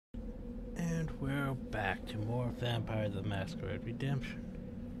we're back to more Vampire the Masquerade Redemption.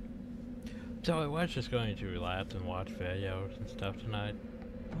 So I was just going to relax and watch videos and stuff tonight,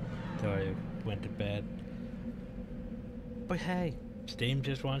 so I went to bed. But hey, Steam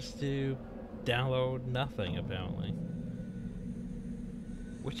just wants to download nothing apparently.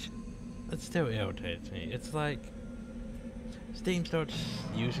 Which, it still irritates me. It's like, Steam starts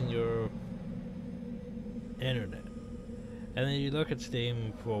using your internet. And then you look at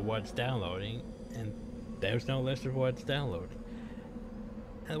Steam for what's downloading, and there's no list of what's downloading.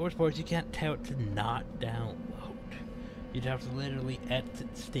 And the worst part is you can't tell it to not download. You'd have to literally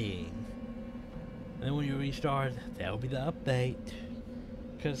exit Steam. And then when you restart, that'll be the update.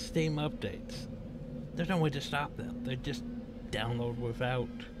 Because Steam updates, there's no way to stop them. They just download without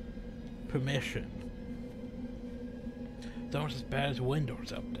permission. It's almost as bad as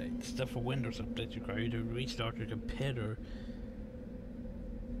Windows updates. Stuff for Windows updates require you to restart your computer.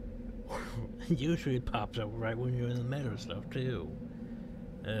 Usually it pops up right when you're in the middle of stuff too.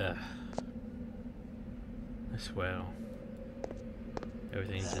 Ugh. I swear.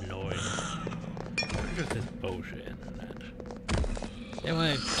 Everything's annoying. Where's just this bullshit internet?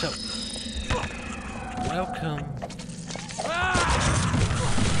 Anyway, so welcome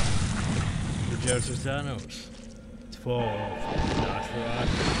to Joseph Thanos. It's fall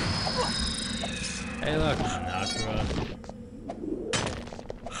Nosferatu. Hey look, Nosferatu.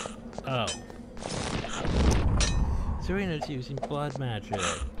 Oh. Serena's using blood magic.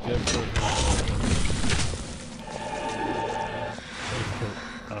 Good for her.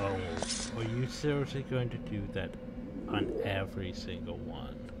 Oh, are you seriously going to do that on every single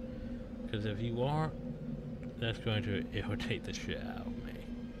one? Because if you aren't, that's going to irritate the shit out of me.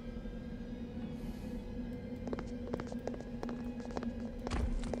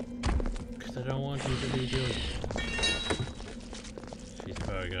 Because I don't want you to be doing it. She's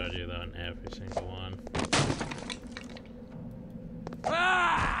probably gonna do that on every single one.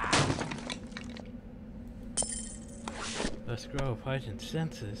 Let's grow heightened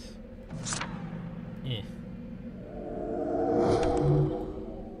senses. Eh.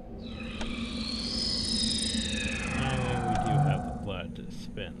 Anyway, we do have the blood to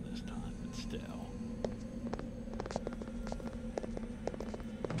spend this time, but still.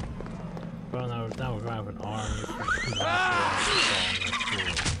 Well, now we're going to have an army for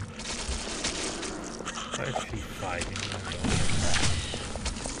why is she fighting?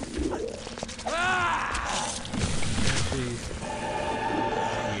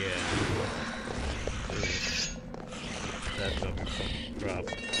 Yeah. That's a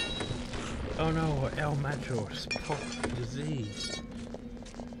problem. Oh no, our elemental is diseased.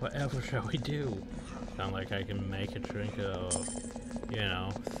 Whatever shall we do? Sound like I can make a drink of, you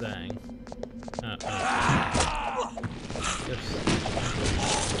know, thing.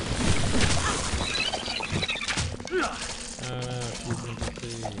 She's been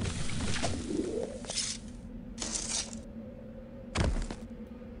diseased.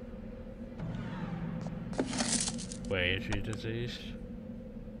 Wait, is she diseased?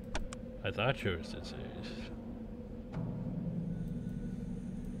 I thought she was diseased.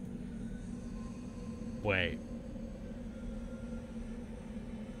 Wait.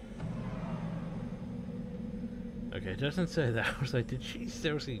 Okay, it doesn't say that. I was like, did she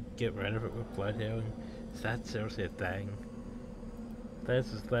seriously get rid of it with blood healing? Is that seriously a thing?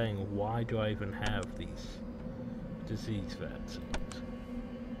 That's the thing. Why do I even have these disease vaccines?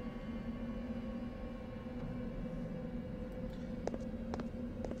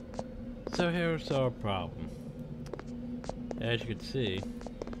 So here's our problem. As you can see,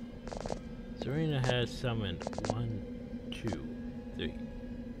 Serena has summoned 1, 2, 3,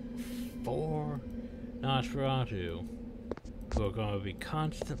 4 Nosferatu who are going to be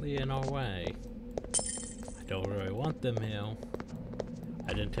constantly in our way. I don't really want them here.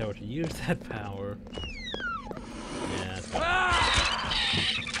 I didn't tell her to use that power. Yeah.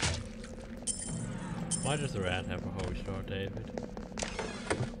 Why does the rat have a holy star, David?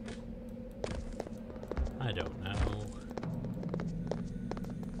 I don't know.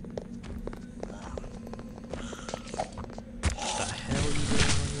 What the hell are you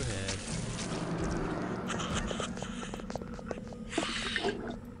doing on your head?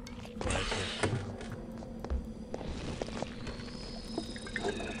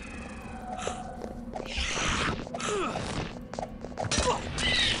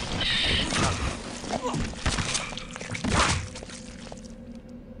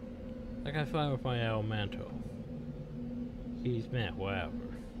 Like I find with my elemental. He's meant whatever.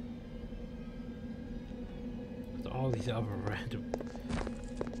 With all these other random.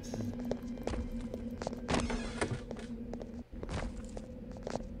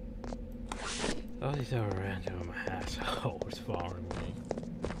 All these other random assholes following me.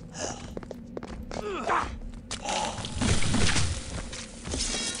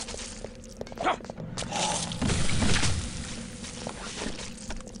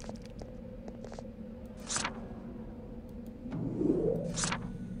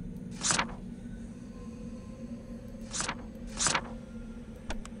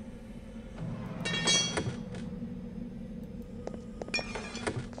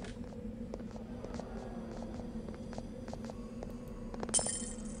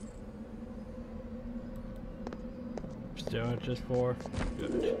 Still at just 4?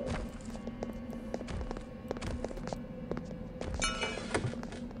 Good.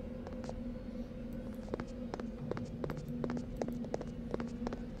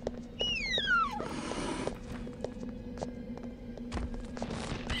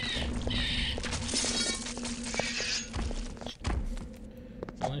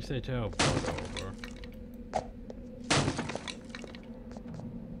 At least they tell Bloodlines.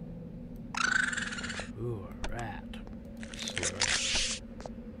 Ooh, a rat.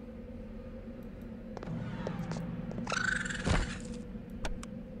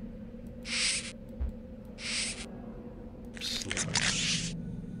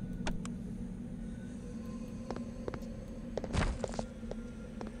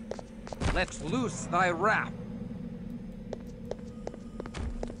 Let loose thy wrath.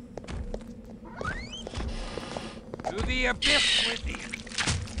 To the abyss within.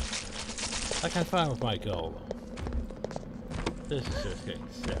 I can find with my goal. This is just getting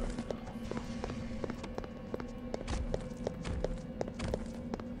silly.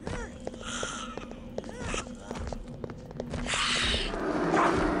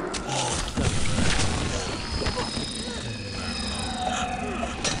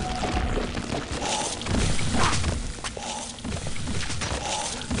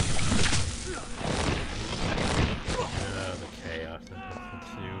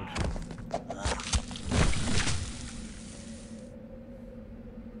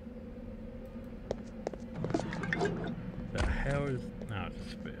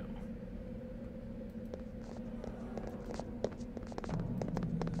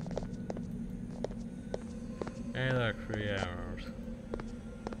 Hey, look, 3 arrows.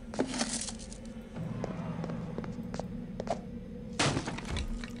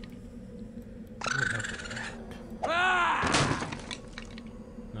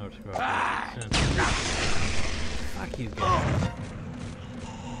 No, it's about fuck you guys.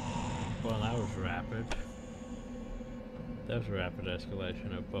 Well, that was rapid. That was a rapid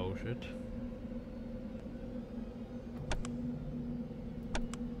escalation of bullshit.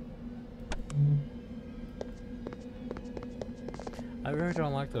 I really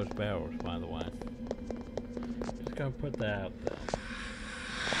don't like those barrels, by the way. Just gonna put that out there.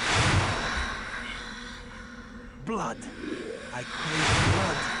 Blood. I crave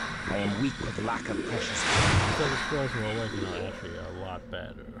blood. I am weak with lack of precious blood. So the scrolls of awakening are actually a lot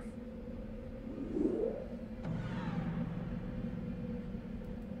better.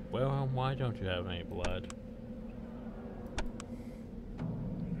 Well, why don't you have any blood?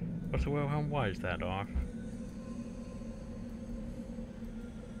 What's the Wilhelm? Why is that off?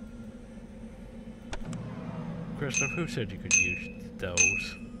 Christoph, who said you could use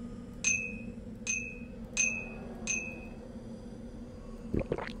those?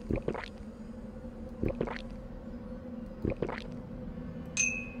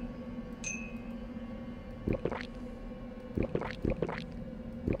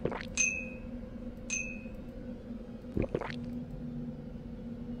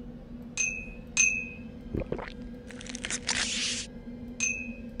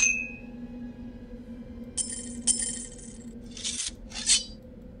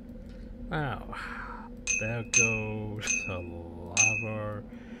 Wow, there goes a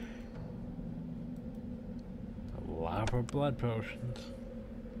lot of blood potions.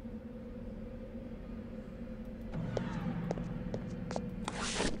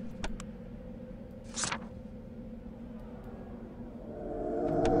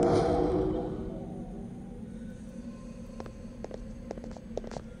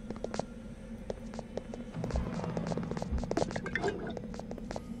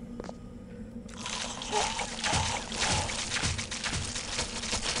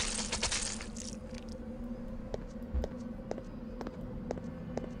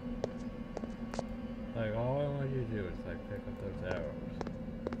 Like, all I want you to do is, like, pick up those arrows.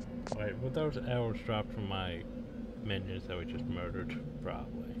 Wait, would those arrows drop from my minions that we just murdered?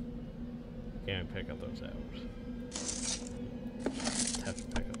 Probably. Can't pick up those arrows. Have to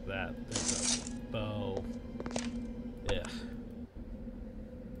pick up that. There's a bow. Yeah.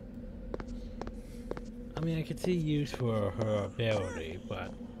 I mean, I could see use for her ability,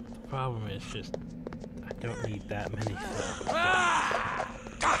 but the problem is just I don't need that many things.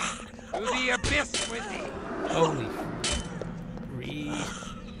 To the abyss with thee! Holy free.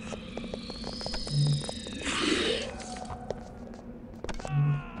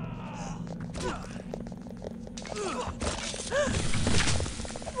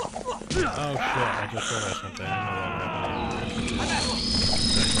 Oh shit, I just realized something. I know what happened.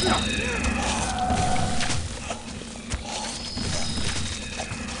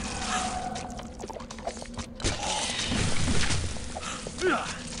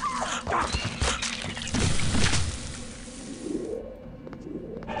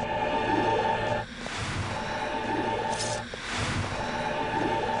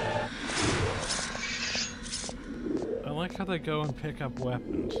 I like how they go and pick up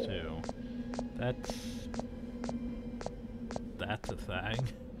weapons too. That's a thing.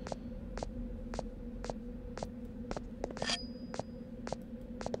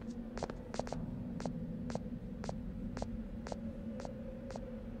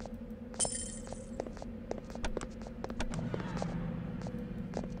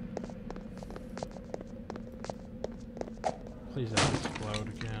 Please don't explode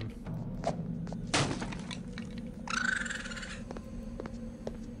again.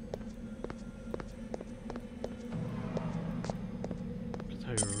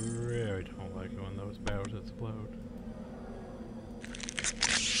 I really don't like it when those barrels explode.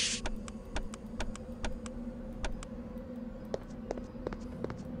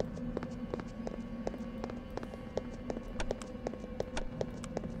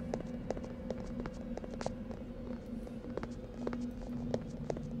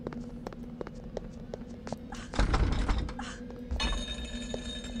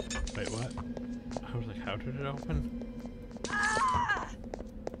 Wait, what? I was like, how did it open?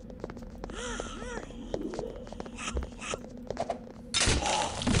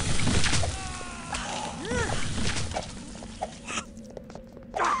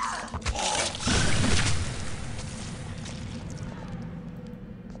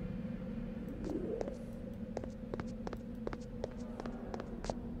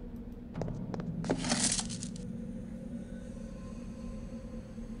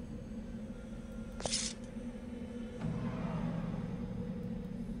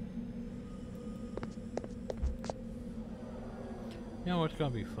 You know what's gonna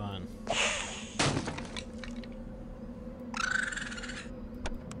be fun?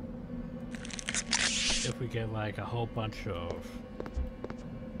 If we get like a whole bunch of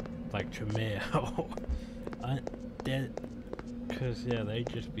like Tremeo, because yeah, they'd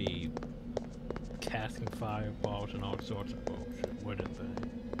just be casting fireballs and all sorts of bullshit, wouldn't they?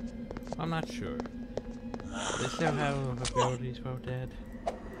 I'm not sure. They still have abilities for dead.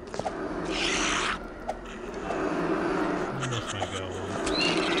 This might go on.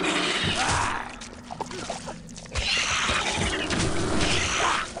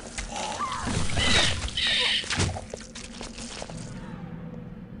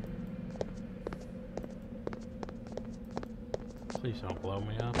 Please don't blow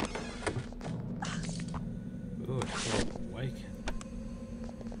me up. Ooh, it's still awake.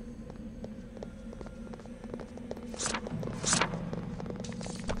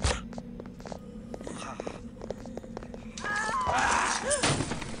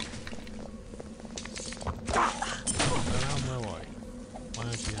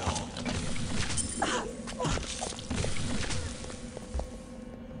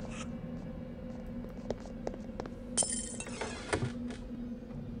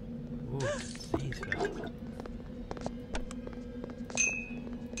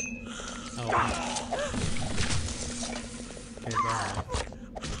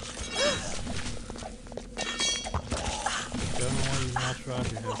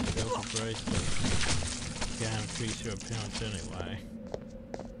 Increase your appearance anyway.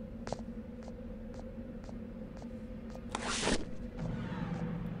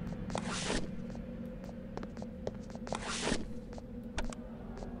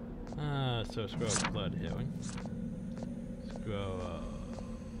 So scroll blood healing. Scroll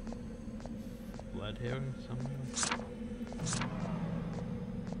blood healing somewhere.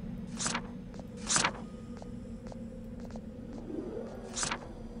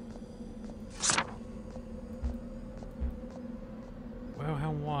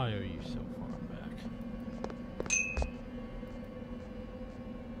 Why are you so far back?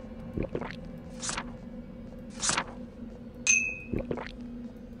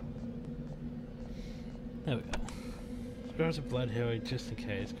 There we go. Scrolls of blood here just in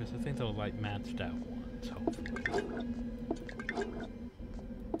case, because I think they'll like matched out once, hopefully.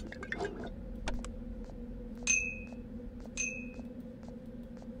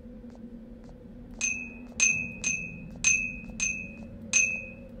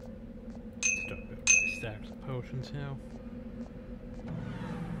 options here.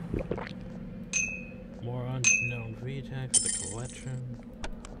 More unknown VTAG for the collection.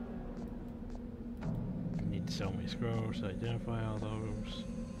 Need so many scrolls to identify all those.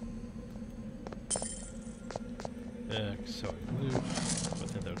 Sorry, loot. But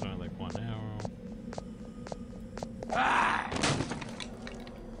then there was only like one arrow.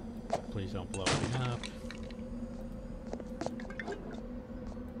 Please don't blow me up.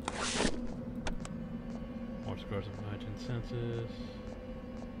 More scores of legend senses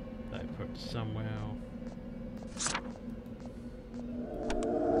that I put somewhere.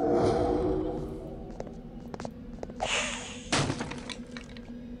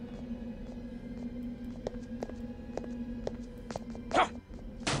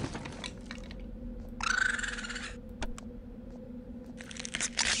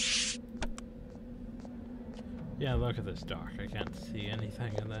 Yeah, look at this dark. I can't see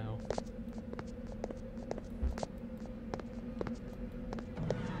anything now.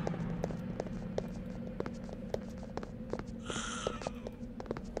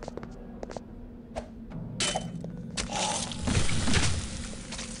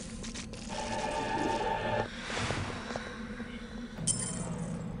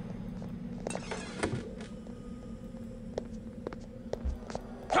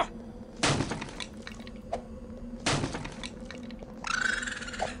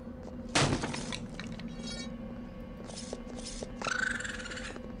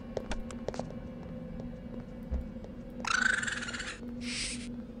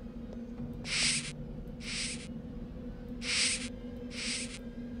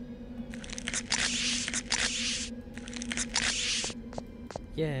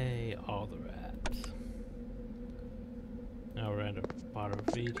 Yay, all the rats. Now we're at a bottom of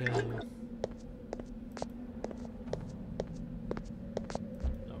VTAG.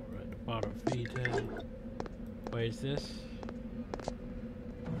 Now we're at the bottom of VTAG. Wait, is this?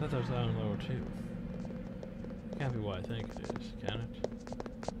 I thought that was down lower too. Can't be what I think it is, can it?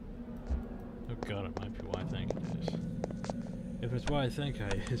 Oh god, it might be what I think it is. If it's what I think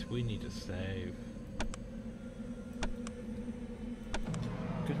it is, we need to save.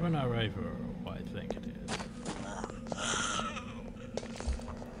 Because we're not ready for what I think it is.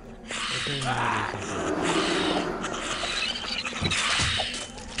 Okay, now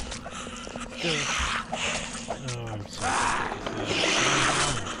oh, I'm so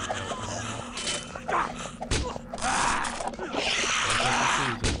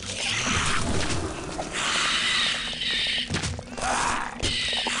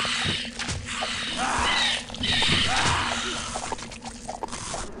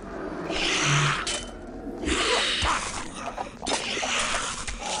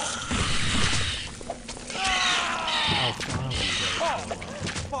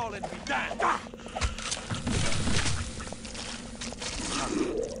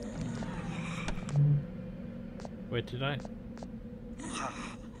Wait, did I?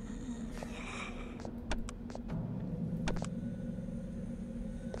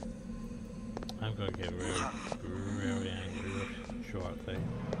 I'm gonna get really angry shortly.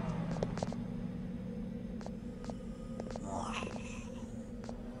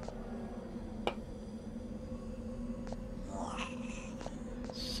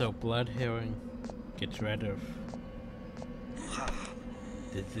 So blood healing gets rid of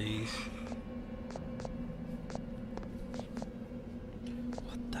disease.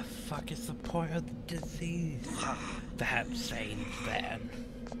 What the fuck is the point of the disease? That same then.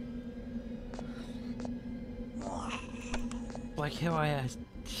 Like how I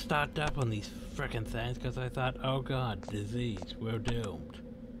stocked up on these frickin' things because I thought, oh god, disease, we're doomed.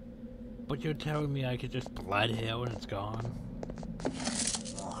 But you're telling me I could just blood heal and it's gone?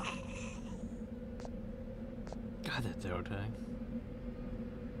 God, that's irritating.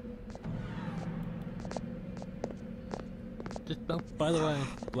 Just, oh, by the way,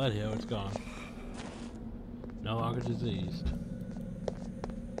 blood heal, it's gone. No longer diseased.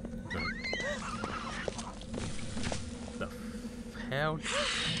 The hell?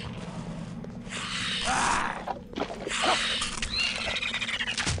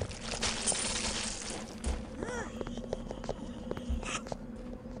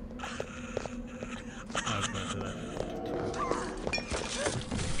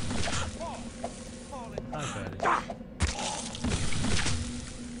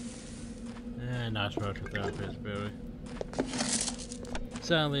 Not much without invisibility.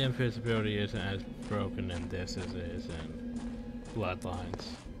 Sadly, invisibility isn't as broken in this as it is in Bloodlines.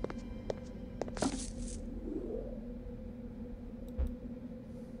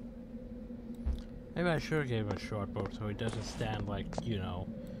 Maybe I should have gave him a short bow so he doesn't stand like, you know,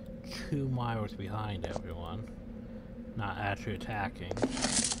 2 miles behind everyone. not actually attacking.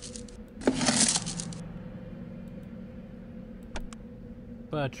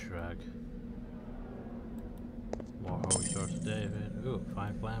 But shrug. More holy source of David. Ooh,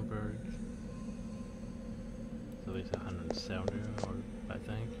 5 blackbirds. It's at least 170, or I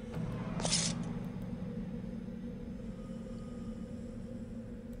think.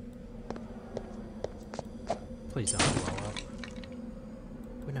 Please don't blow up.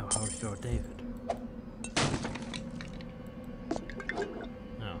 We know how to store David.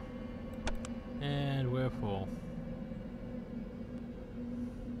 No. And we're full.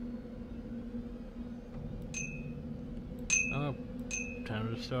 Oh,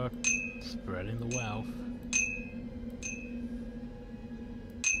 time to start spreading the wealth.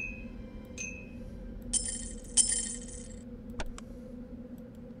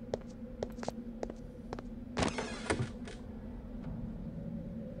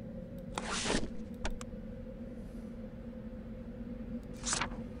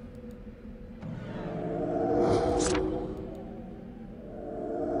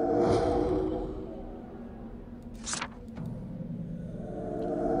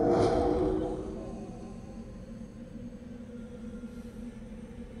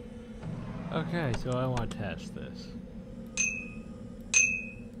 Okay, so I want to test this.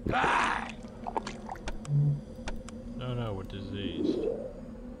 Oh no, we're diseased.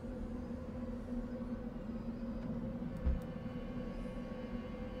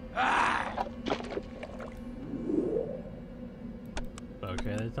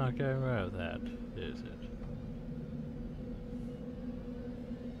 Okay, that's not getting rid of that, is it?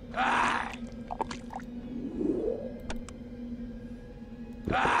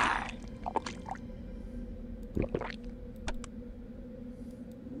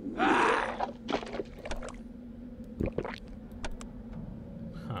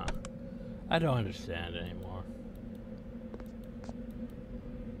 Huh. I don't understand anymore.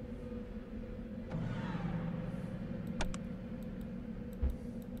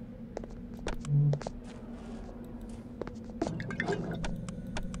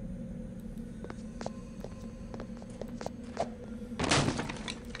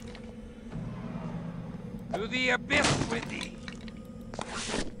 To the abyss with thee!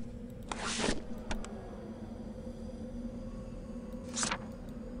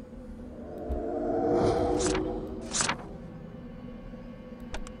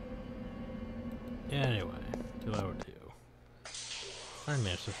 Anyway, to level 2. I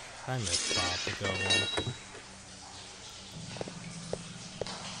miss Bob to go on.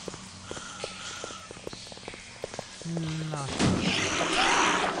 Not sure.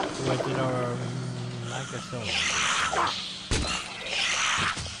 Wait, did our I guess so.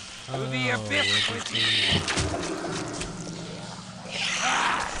 To the abyss with thee!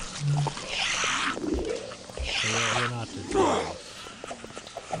 We're not diseased.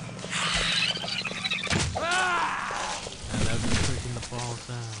 And I've been freaking the balls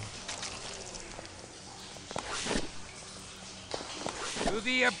out. To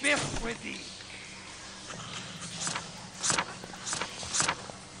the abyss with thee!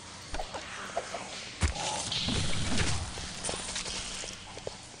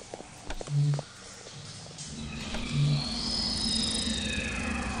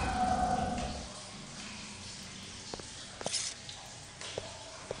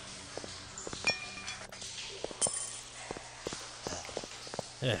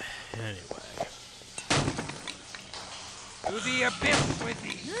 Anyway. To the abyss with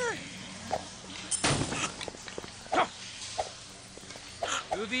thee!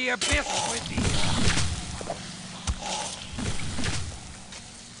 To the abyss with thee!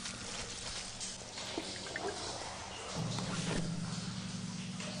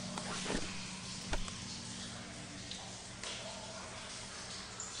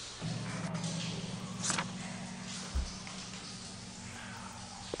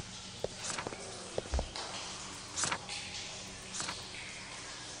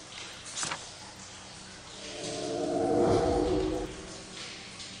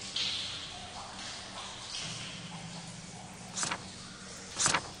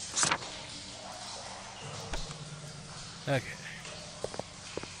 Okay.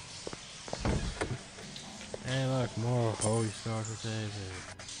 Hey look, more holy stars for David.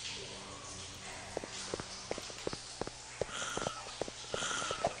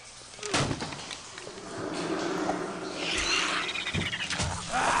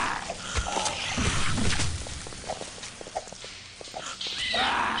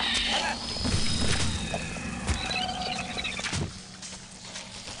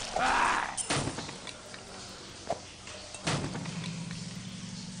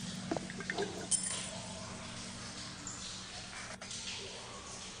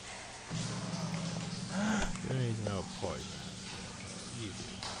 poison. You do.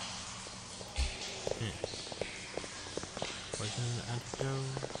 Yeah. Poison,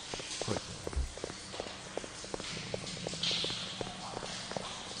 antidote, poison.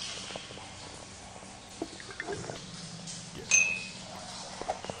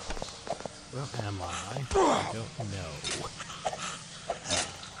 Where am I? I don't know.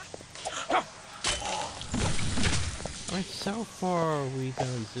 I mean, so far we've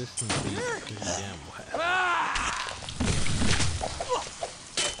done resistance pretty damn well.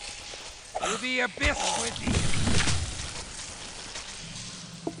 To the abyss with thee!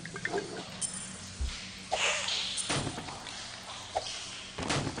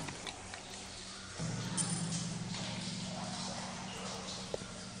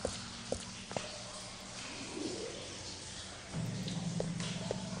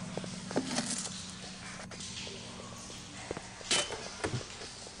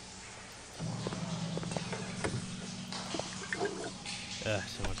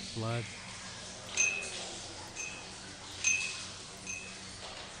 So much blood.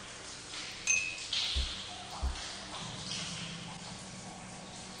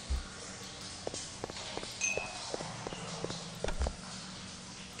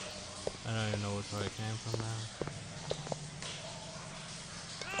 I don't even know which way it came from now.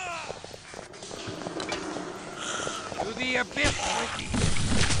 To the abyss with thee!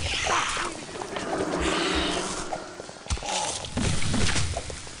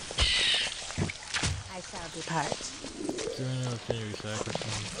 Depart. Doing a theory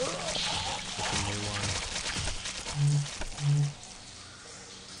sacrifice. It's a new one.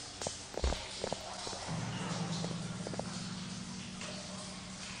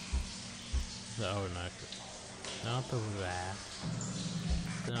 Oh, not the rat.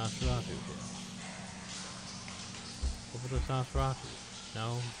 The Nosferatu hill. Over the Nosferatu. No,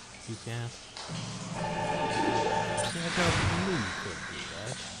 you can't. See, I got a blue could do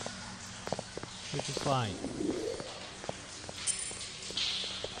that. Which is fine.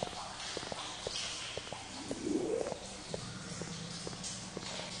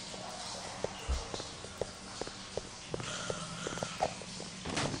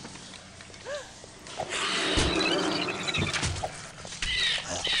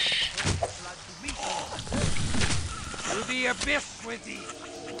 To the abyss with thee!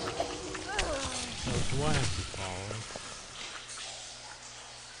 So why have you fallen?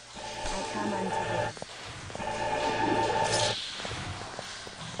 I come unto thee.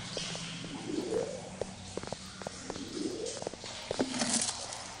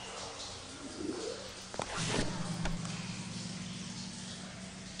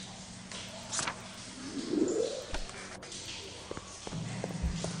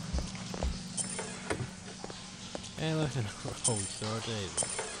 Hey, listen. Oh, so David.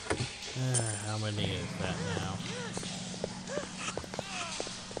 How many is that now?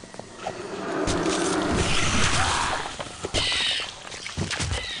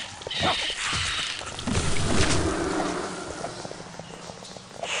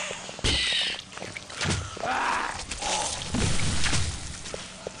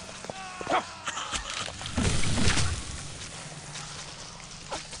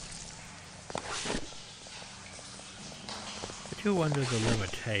 I do wonder the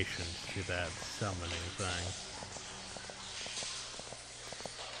limitations to that summoning thing.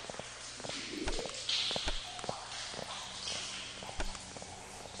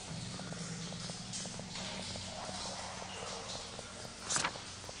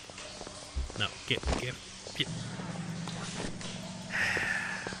 No, get.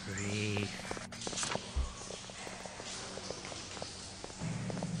 Breathe.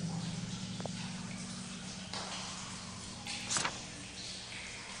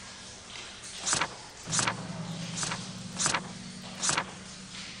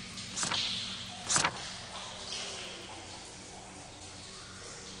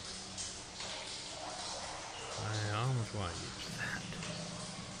 I almost want to use that.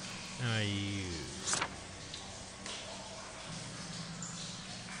 I use.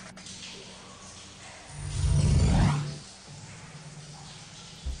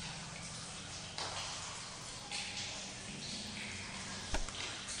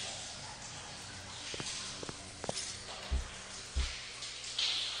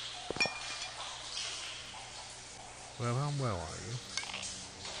 Well, how well are you?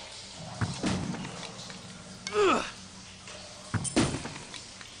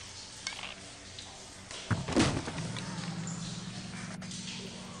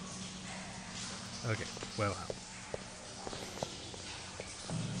 Okay, well, how?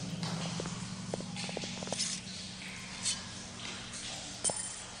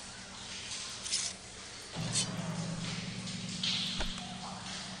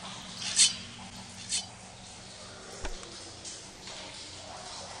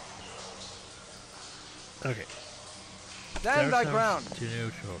 Stand thy ground. To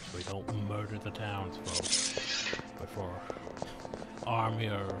neutral, so we don't murder the townsfolk before army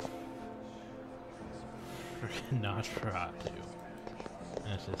or freaking Nosferatu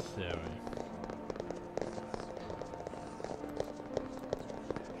necessary.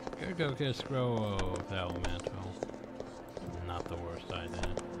 Here go get a scroll of elemental. Not the worst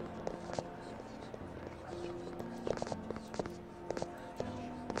idea.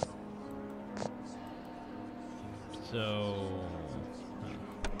 So,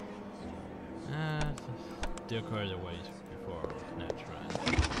 still quite a ways before next round.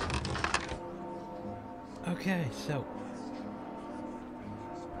 Okay, so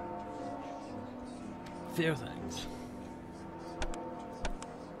few things.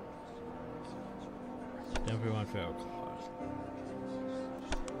 Everyone fell claws.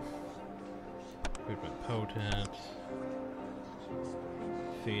 Recruitment potent.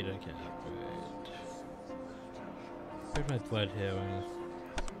 Feed I can upgrade. Here's my blood healing.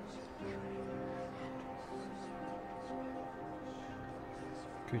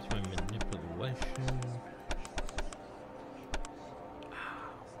 Increase my manipulation.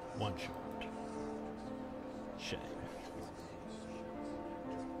 One shot. Shame.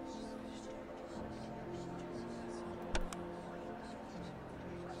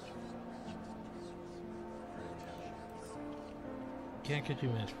 Can't get you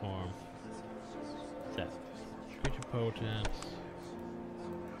misform. Set. Creature potence.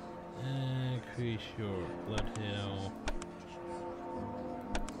 Increase your blood heal.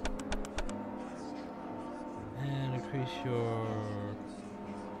 And increase your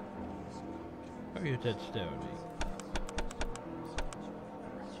dexterity.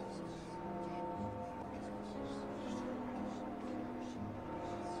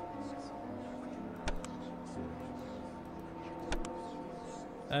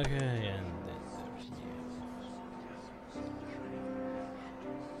 Okay, and then there's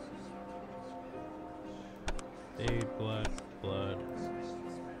you. Aid, blood.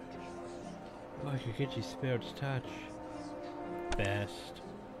 Oh, I could get you Spirit's Touch. Best.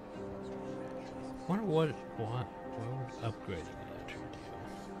 Wonder what would upgrading it actually do?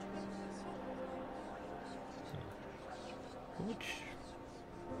 Which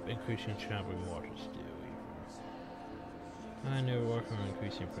increasing traveling waters do? I never work on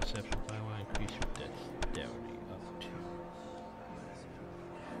increasing perception, but I want to increase your dexterity up to.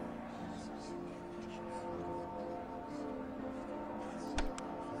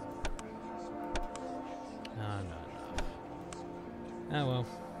 Not enough. Oh well.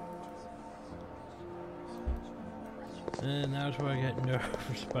 And that's where I get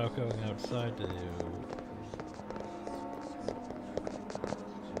nervous about going outside to do.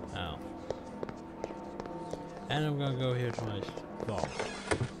 Oh. And I'm gonna go here to my vault.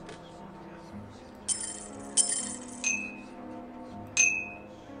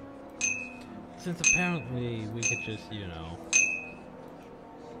 Since apparently we could just, you know,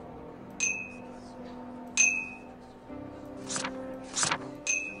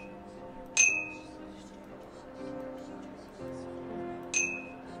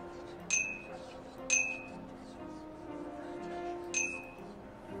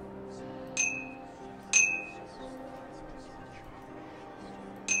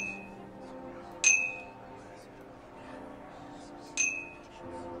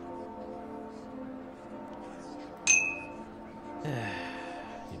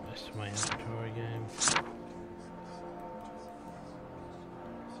 you missed my inventory game.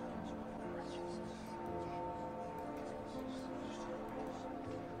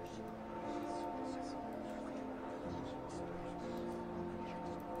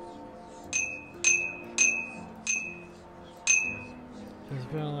 Because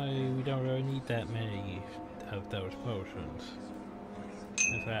apparently we don't really need that many of those potions.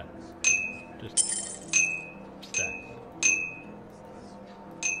 In fact, just stack.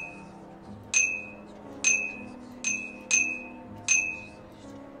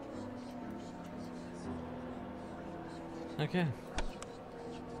 Okay.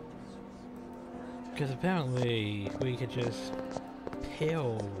 Because apparently we could just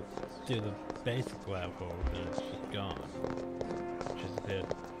peel through the basic level and it's just gone. Which is a bit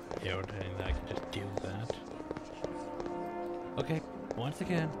irritating that I can just do that. Okay, once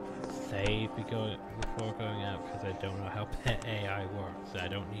again, save before going out because I don't know how pet AI works. I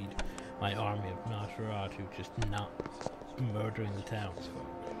don't need my army of Nosferatu just not murdering the townsfolk.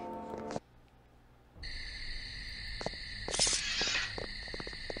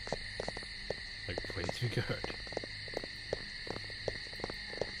 Please be good.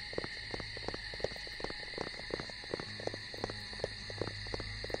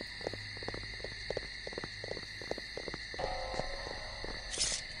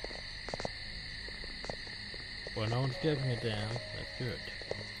 Well, no one's giving it down. That's good.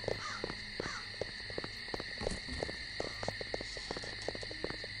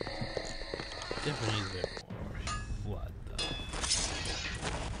 Definitely needs a bit more blood, though.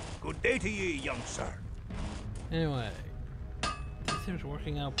 Good day to ye, young sir. Anyway, this seems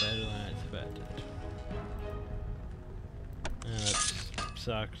working out better than I expected. That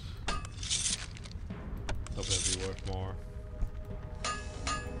sucks. Hope it'll be worth more.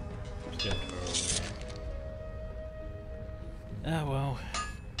 Still terrible. Ah, well.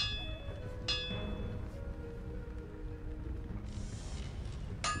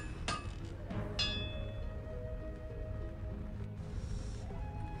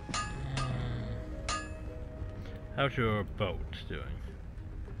 How's your boat doing?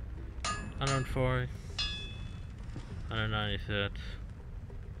 140, 196.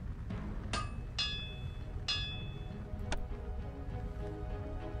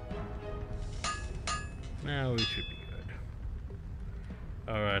 Now we should be good.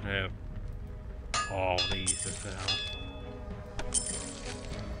 Alright, I have all these to sell.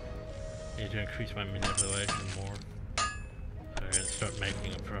 Need to increase my manipulation more, so I can start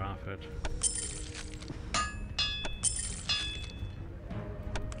making a profit.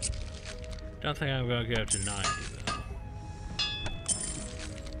 Don't think I'm gonna go to 90 though.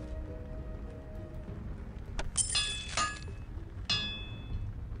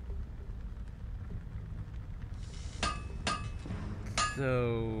 So,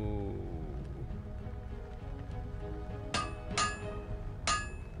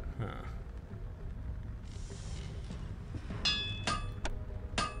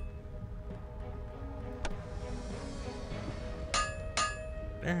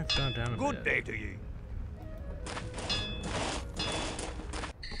 it's gone down a bit. Good day to ye.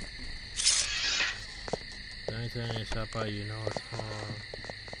 Anything is up by you know it's for.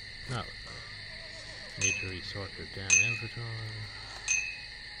 No. Need to resort your damn inventory.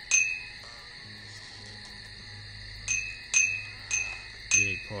 You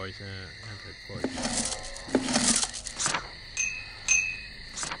need poison, anti-poison.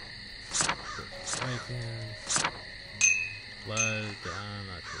 Awaken. Blood, I'm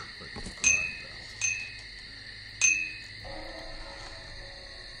not sure if it's blood though.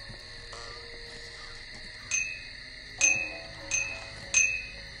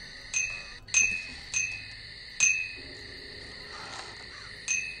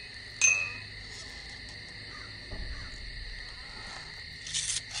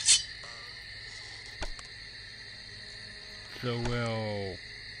 So we'll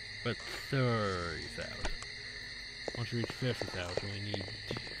put 30,000. Once we reach 50,000, we need.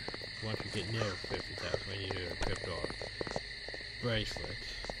 Once we get near 50,000, we need to equip our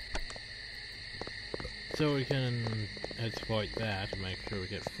bracelets. So we can exploit that and make sure we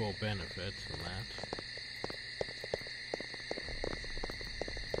get full benefits from that.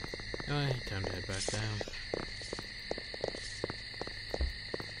 Anyway, time to head back down.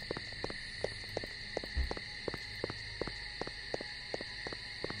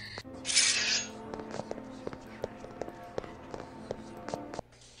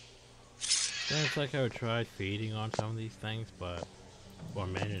 It's like I would try feeding on some of these things, but our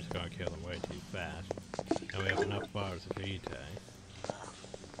minions gonna kill them way too fast. And we have enough bars to feed today.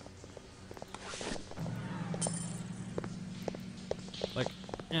 Like,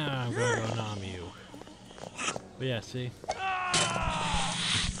 yeah, I'm gonna go nom you. But yeah, see?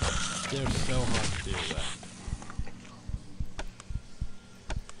 They're so hard to do that.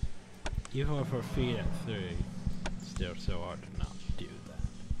 Even if we're feed at 3, it's still so hard to not do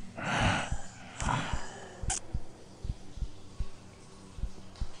that.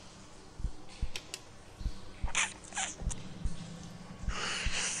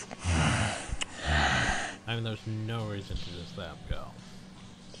 I mean, there's no reason to just let him go.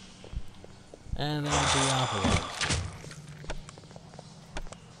 And then the opposite.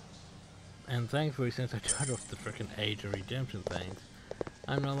 And thankfully, since I turned off the frickin' Age of Redemption things,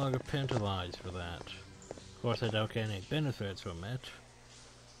 I'm no longer penalized for that. Of course, I don't get any benefits from it.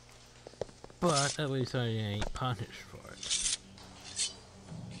 But at least I ain't punished for it.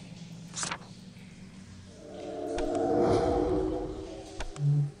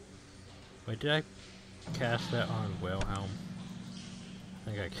 Wait, did I cast that on Wilhelm? I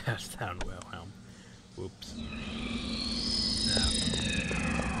think I cast that on Wilhelm. Whoops. Now.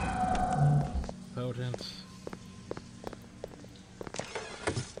 Potence.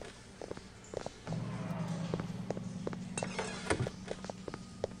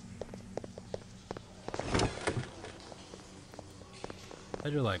 I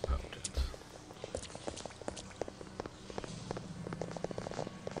do like potence.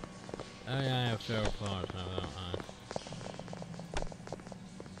 Oh yeah, I have several floors now, don't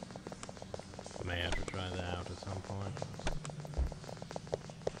I? May have to try that out at some point.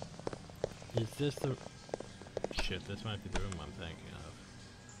 Is this the... Shit, this might be the room I'm thinking of.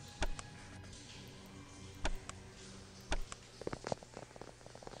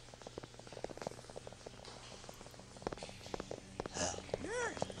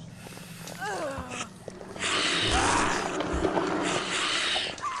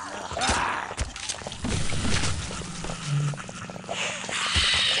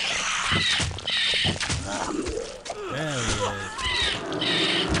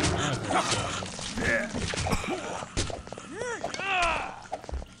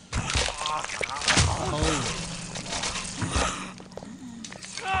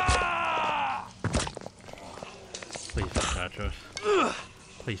 Please don't touch us.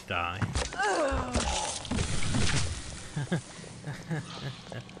 Please die.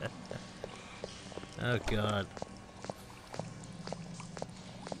 Oh god.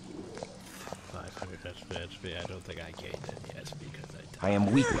 500 HP. I don't think I gained any SP because I died. I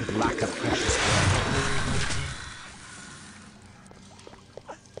am weak with lack of precious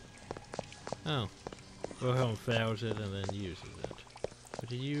blood. Oh. Wilhelm fails it and then uses it. But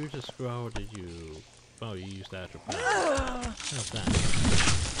did you use a scroll or did you... Oh, you used that to play. How's that?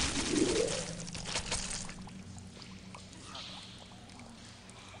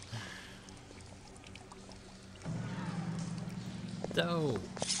 So...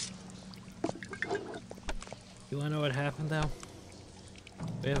 You wanna know what happened though?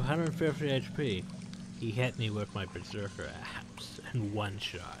 We have 150 HP. He hit me with my Berserker axe and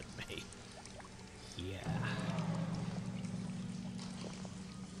one-shot me. Yeah.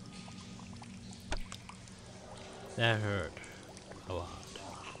 That hurt a lot.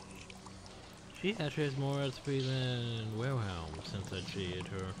 She actually has more SP than Wilhelm since I cheated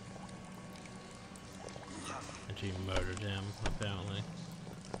her. And she murdered him, apparently.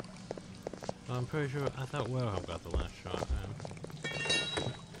 Well, I'm pretty sure, I thought Wilhelm got the last shot, man.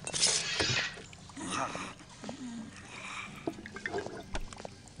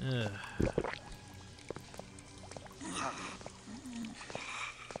 Ugh.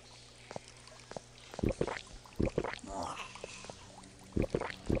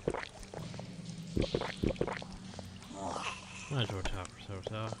 Might as well top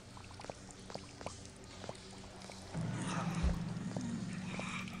ourselves out.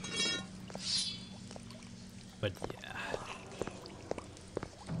 But yeah.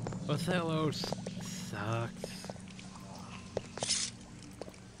 Othello sucks.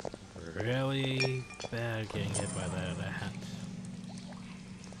 Really bad getting hit by that axe.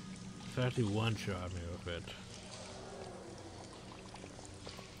 It's actually one-shot me with it.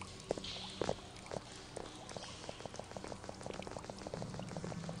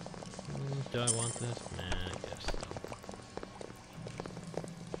 Do I want this? Nah, I guess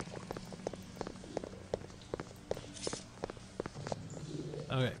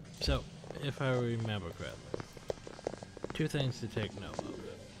so. Okay, so, if I remember correctly, two things to take note of.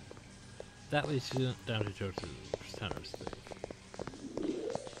 That leads you down to Joseph's Tenor Stake,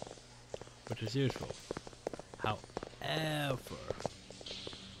 which is useful. However,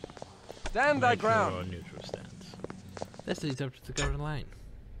 stand thy ground. Sure neutral stance. This leads up to the Golden Line.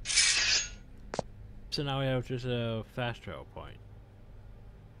 So now we have just a fast travel point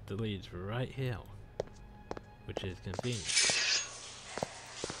that leads right here, which is convenient.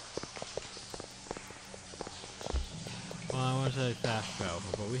 Well, I want to say fast travel,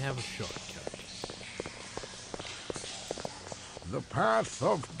 but we have a shortcut. The path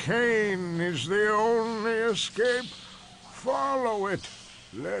of Cain is the only escape. Follow it.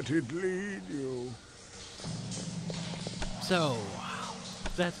 Let it lead you. So,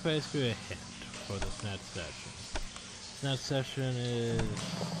 that's basically a hint for this next session. This next session is...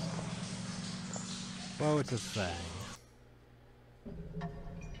 well, it's a thing.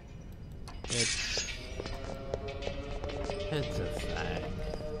 It's a thing.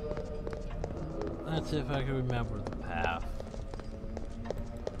 Let's see if I can remember the path.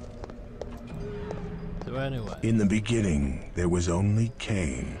 So anyway. In the beginning, there was only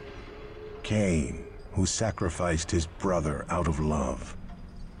Cain. Cain, who sacrificed his brother out of love.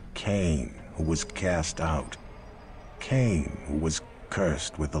 Cain, who was cast out. Cain, who was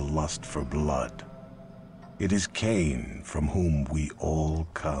cursed with the lust for blood. It is Cain from whom we all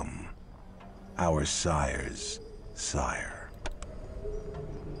come. Our sire's sire.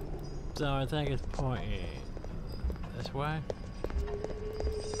 So I think it's pointing this way.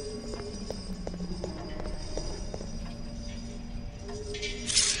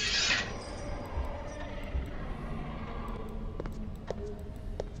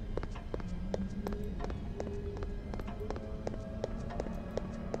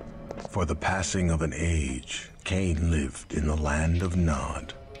 For the passing of an age, Cain lived in the land of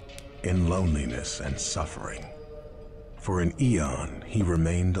Nod, in loneliness and suffering. For an eon he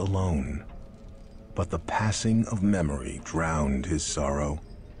remained alone, but the passing of memory drowned his sorrow,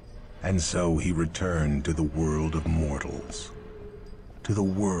 and so he returned to the world of mortals. To the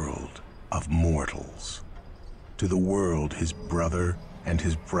world of mortals. To the world his brother and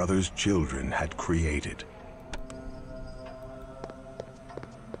his brother's children had created.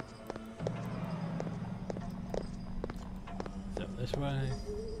 So this way.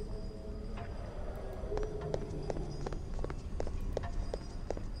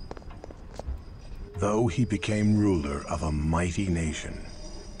 Though he became ruler of a mighty nation,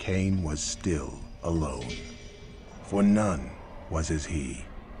 Cain was still alone, for none was as he.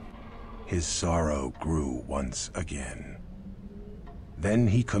 His sorrow grew once again. Then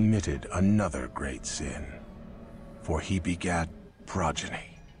he committed another great sin, for he begat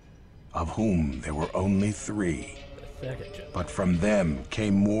progeny, of whom there were only 3. But from them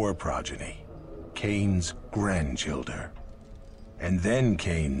came more progeny, Cain's grandchildren. And then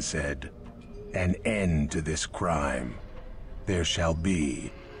Cain said, "An end to this crime. There shall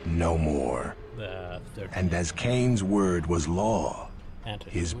be no more." And as Cain's word was law,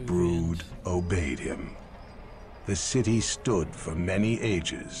 his brood obeyed him. The city stood for many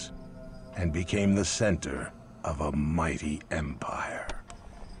ages and became the center of a mighty empire.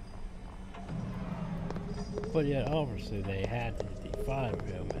 But yet, obviously, they had to defy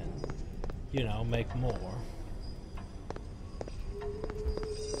him and, you know, make more.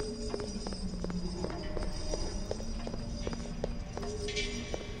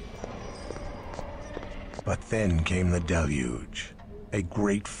 But then came the deluge, a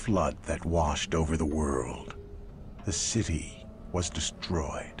great flood that washed over the world. The city was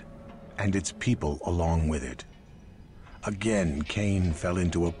destroyed, and its people along with it. Again, Cain fell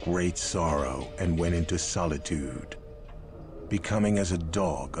into a great sorrow and went into solitude, becoming as a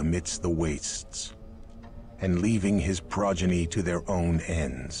dog amidst the wastes, and leaving his progeny to their own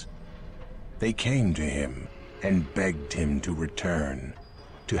ends. They came to him and begged him to return,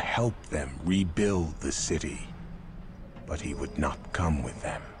 to help them rebuild the city. But he would not come with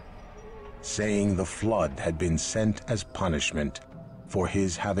them, saying the flood had been sent as punishment for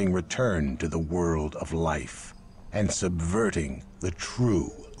his having returned to the world of life and subverting the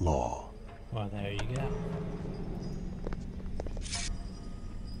true law. Well, there you go.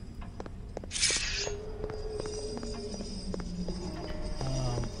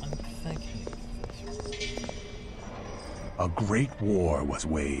 I'm thinking this. A great war was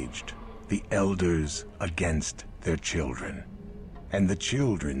waged, the elders against their children, and the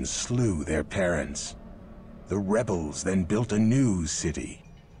children slew their parents. The rebels then built a new city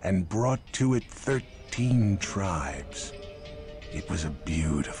and brought to it 13 tribes. It was a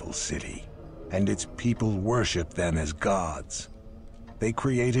beautiful city, and its people worshipped them as gods. They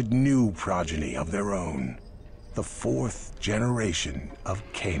created new progeny of their own, the 4th generation of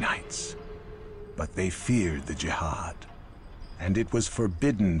Cainites. But they feared the jihad, and it was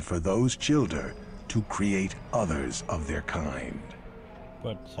forbidden for those children to create others of their kind.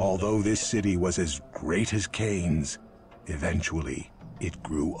 Although this city was as great as Cain's, eventually it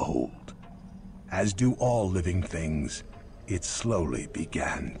grew old. As do all living things, it slowly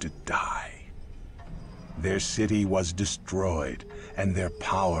began to die. Their city was destroyed and their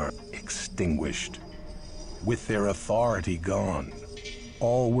power extinguished. With their authority gone,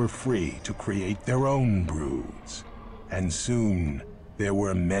 all were free to create their own broods. And soon, there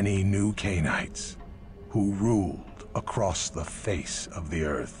were many new Cainites who ruled across the face of the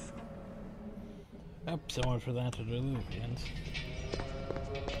earth. Up, so much for the antediluvians.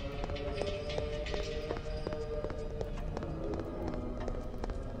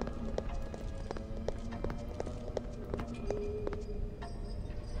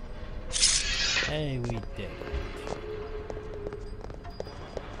 Hey, we did it.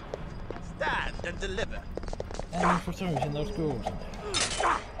 Stand and deliver. And for some reason, those ghouls in there.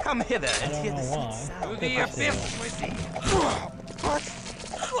 Come hither I and don't hear know the sweet why. sound. To the abyss with thee. What?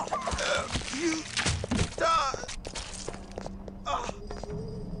 You die.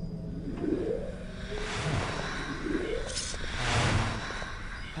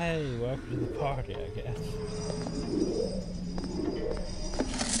 Hey, welcome to the party, I guess.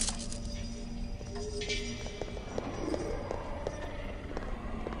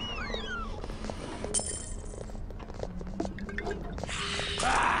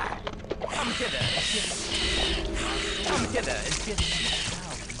 Come hither and hear the Come hither and hear the sweet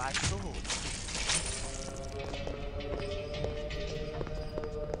sound of my sword.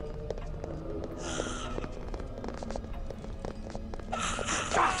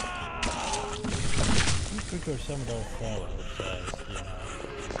 sure some of those fellows says, you know,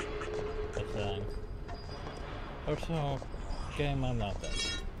 the thing. Also, game, I'm not that.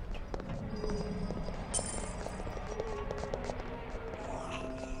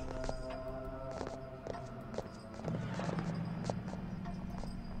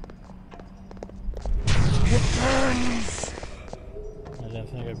 I didn't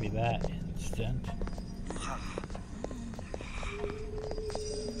think it'd be that instant.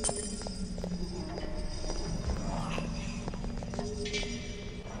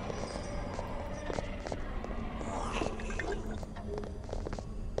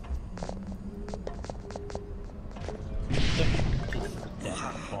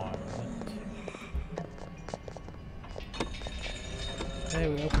 Hey,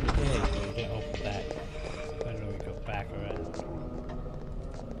 we opened the gate, but we didn't open that. Why don't we go back around?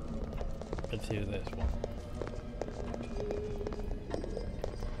 Let's do this one.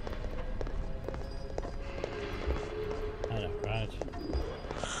 I know, right?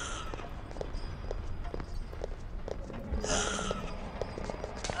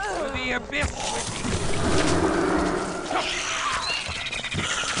 To the abyss with me!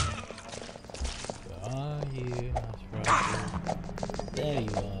 Where are you? That's right. There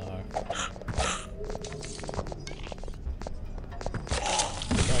you are.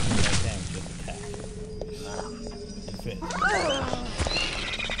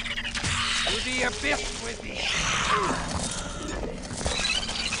 To the abyss with me!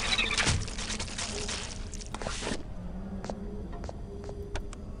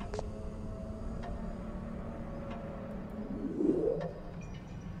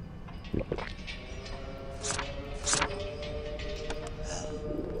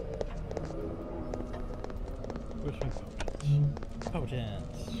 Where's my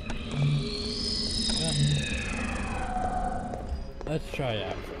potence? Yeah. Let's try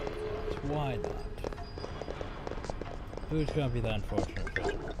out. Why not? Who's gonna be the unfortunate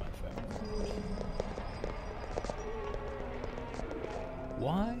victim of my favorite?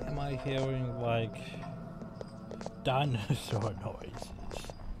 Why am I hearing like dinosaur noises?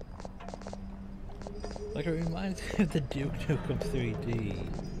 Like it reminds me of the Duke Nukem 3D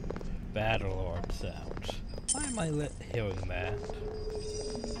Battlelord sounds. Why am I hearing that?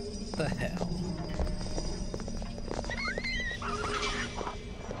 What the hell?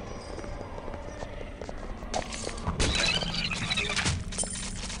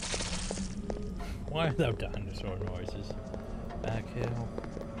 Why are there dinosaur noises? Back hill.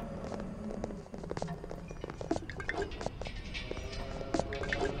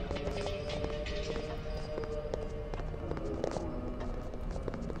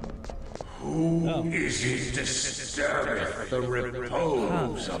 Who is it disturbeth the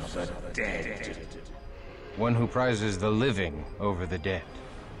repose of the dead? One who prizes the living over the dead.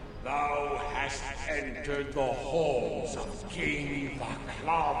 Thou hast entered the halls of King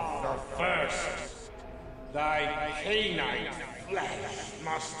Vaclav the First. Thy canine flesh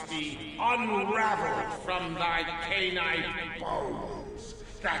must be unraveled from thy canine bones,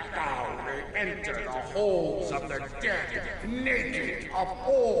 that thou may enter the halls of the dead, naked of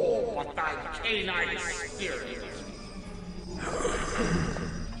all but thy canine spirit.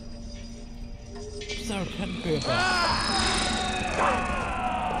 So technically about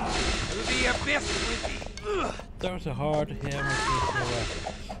To the abyss with me! there was a hard hammer to the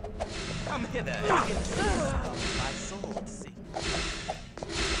weapons. Come hither and get the sound of my sword, see.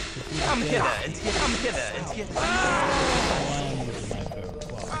 Come hither and get the Why am I using my favorite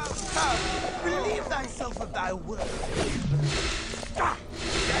claw? Come, relieve thyself of thy work.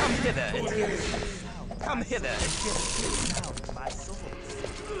 Come hither and get the sound. Come hither and get the sound of my sword, see.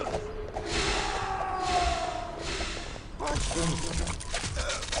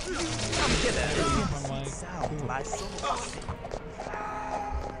 Come hither and get the sound of my sword, see.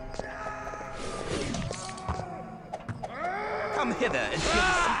 Come hither and hear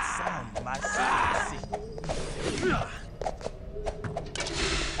the sweet sound of my sword, see.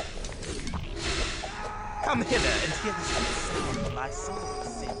 Come hither and hear the sweet sound of my sword,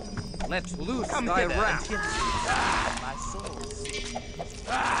 see. Let's loose Come thy hither and wrath! hear the sweet sound of my sword, see.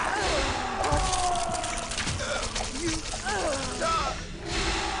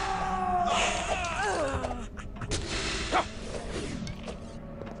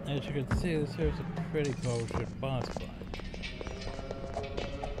 As you can see, this here's a pretty bullshit boss fight.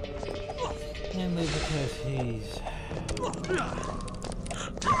 Mainly because he's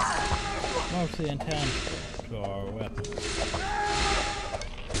mostly intangible to our weapons.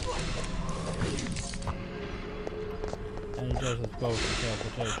 And he does his bullshit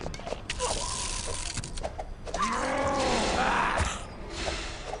teleportation.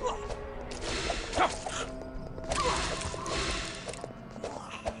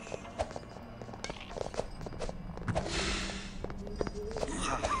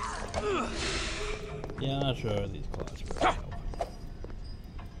 Yeah, I'm not sure these claws really help.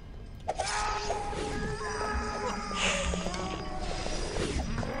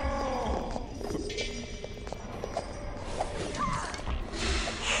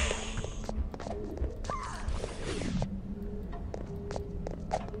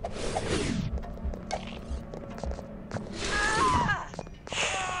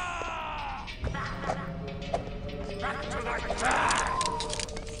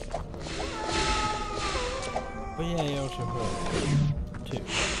 But yeah, he also hurt too.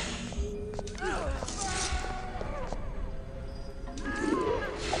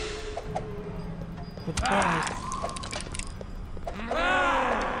 But the problem is,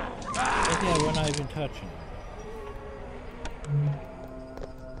 yeah, we're not even touching it.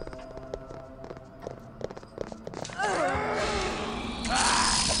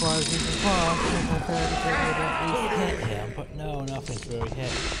 As far as you can fall, I prefer to at least hit him, but no, nothing's really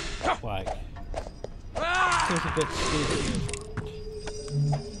hit. Like, feels a bit stupid, isn't it?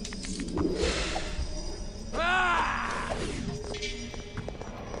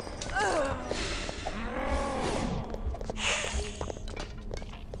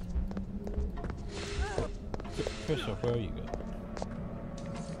 Crystal, where are you going?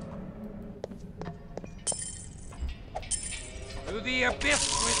 To the abyss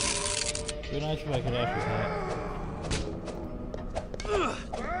with It'd be nice if I could actually hit.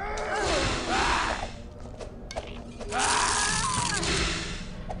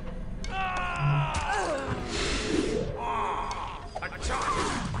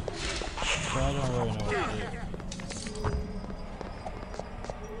 So I don't really know what to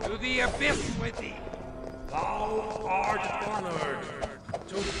do. To the abyss with thee. Thou art honored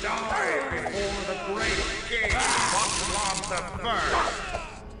to die before the great king Vamptober the First.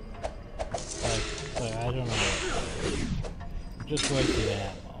 Like, I don't know what to do. Just wasted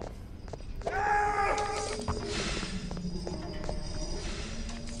ammo.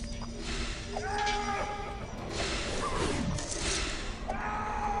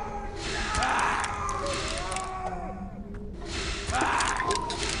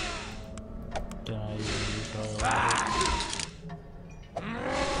 Can I even use our ladder?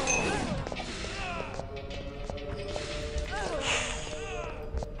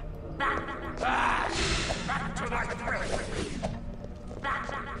 Back to thy threat! Back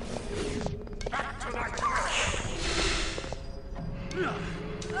to thy threat!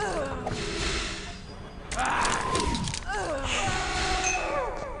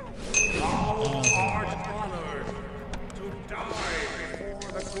 Thou art honored to die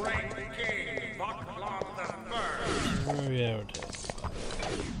before the great king Vamptober the First. Where are we out?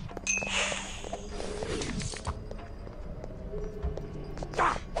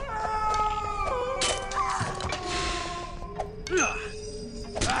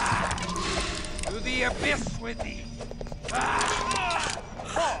 To the abyss with thee.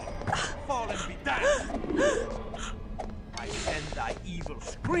 Fall and be damned! I send thy evil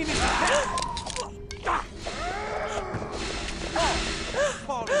screaming to hell!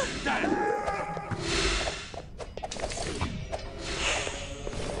 Fall and be damned!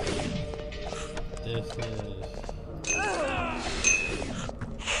 This is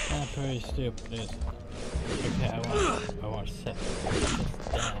not very stupid, is it? Okay, I want to set this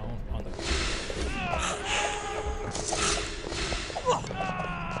down on the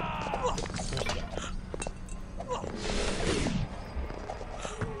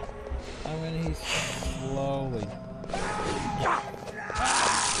I mean, he's slowly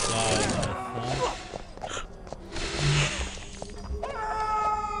dying, I think.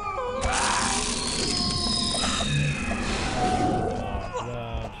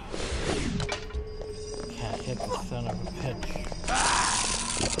 Hit the son of a bitch.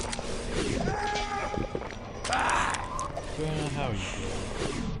 Joanna, how are you doing?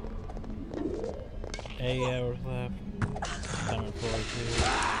 8 hours left. 7:42.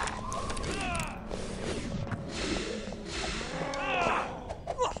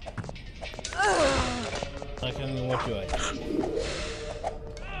 Like, I mean, what do I do?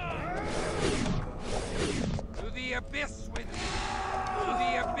 To the abyss with thee. To the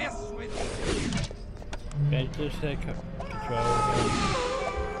abyss with thee. Okay, just take control of him.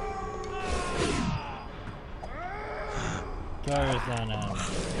 Sorry, it's not on.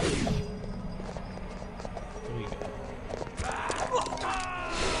 What do you got?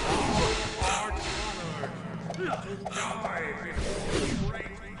 To die before the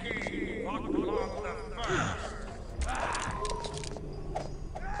great king Vamptober the First.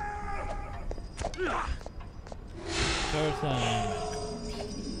 Sorry, it's not on.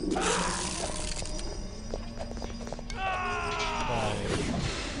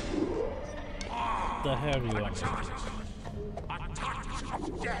 the hell do you want me to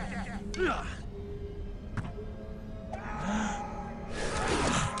do?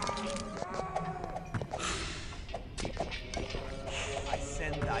 I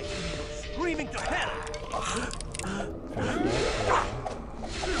send thy evil screaming to hell!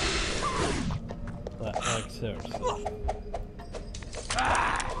 Like seriously.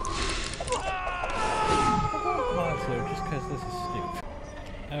 Also, just because this is stupid.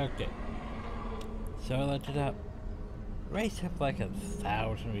 Okay. So I looked it up. Race have like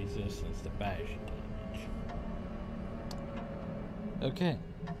 1,000 resistance to bash damage. Okay.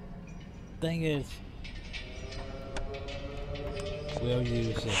 Thing is, we'll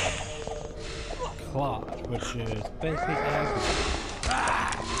use Claw, which is basically aggro.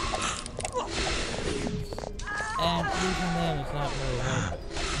 And even then, it's not really helpful.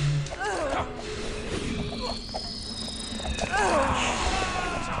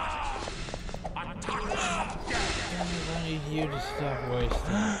 I need you to stop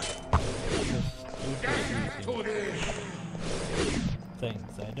wasting. Just using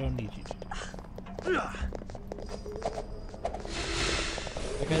things I don't need you to do.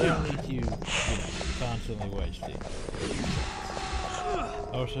 Like, I don't need you, constantly wasting.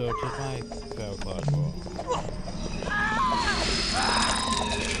 Also, to my Feral Claws wall.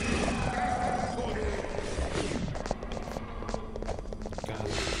 God,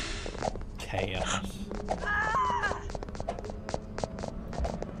 chaos.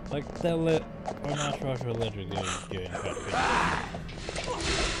 Like, they're lit, or natural religion doing quite a bit.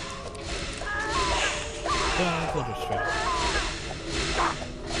 Don't feel distracted.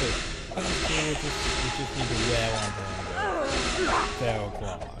 We just need to wear on them Feral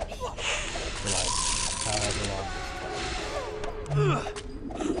Claws for like however long this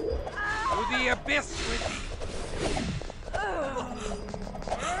To the abyss with thee!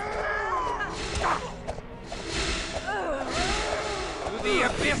 To the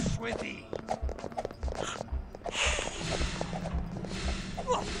abyss with thee!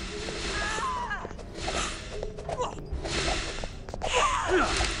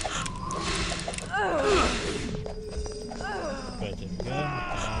 But then again,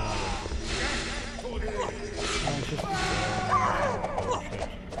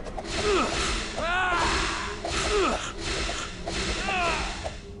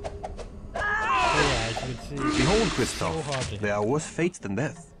 Behold, Christoph, there are worse fates than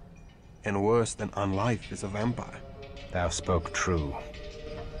death, and worse than unlife is a vampire. Thou spoke true.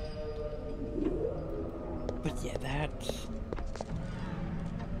 but yeah, that's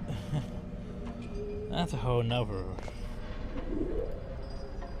that's a whole nother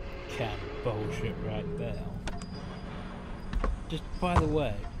kind of bullshit right there. Just by the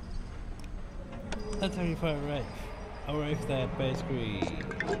way, that's how you fight Wraith. A Wraith that basically,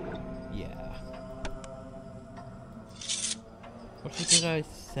 yeah. What did I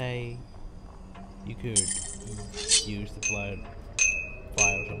say? You could use the blood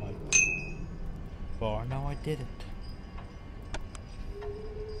vials on my bar. No, I didn't.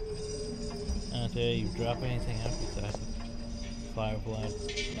 And did you drop anything out besides fire blood?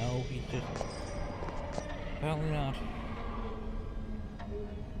 No, he just apparently not.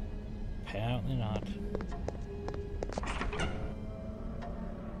 Apparently not.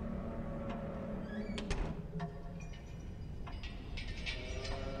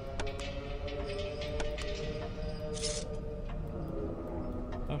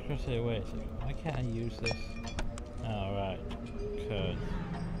 I was gonna say, wait a second, why can't I use this? Oh, right, because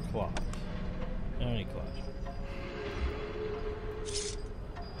claws. Only claws.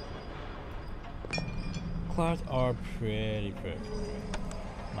 Claws are pretty freaking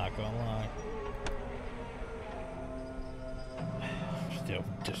great. Not gonna lie. Still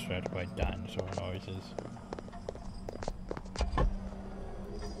distracted by dinosaur noises.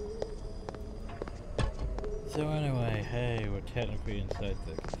 So anyway, hey, we're technically inside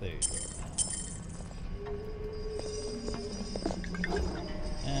the cathedral.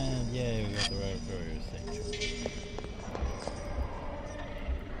 And yay, we got the right warrior sanctuary.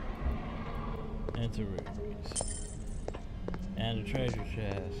 And the rubies. And a treasure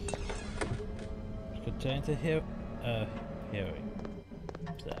chest. Which contains a hearing.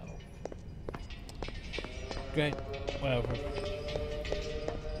 So. Great, whatever.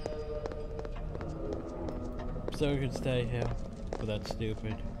 So we could stay here, but that's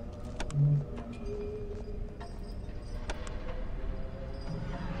stupid.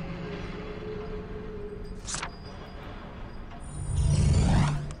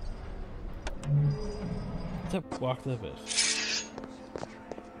 Let's walk the abyss.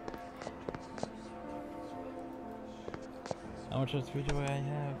 How much XP do I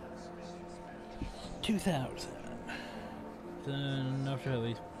have? 2,000. Then enough to at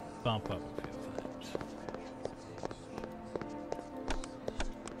least bump up a few things.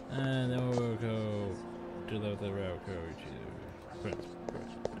 And then we'll go deliver the railroad to Prince.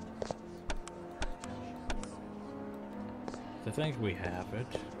 I think we have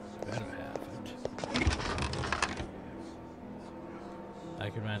it. Better have it. I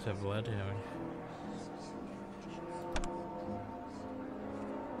could match up Bloodlines.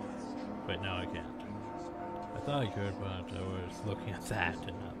 Wait, no, I can't. I thought I could, but I was looking at that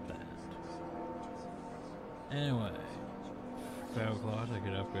and not that. Anyway, Feral Claws, I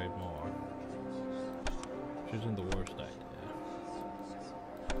could upgrade more. Which isn't the worst idea.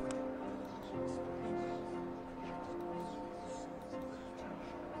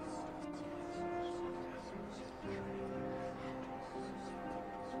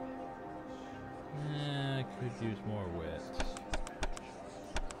 I could use more wits.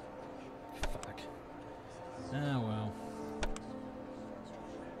 Fuck. Ah, well.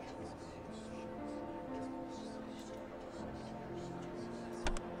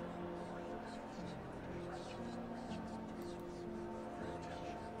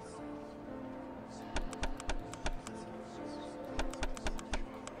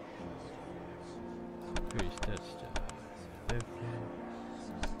 Increase that stuff. 50.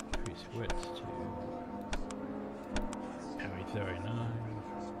 Increase wits to 39.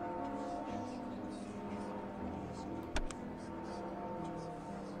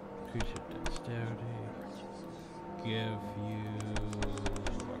 Increase your dexterity. Give you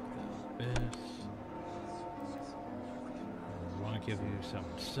the abyss. I want to give you some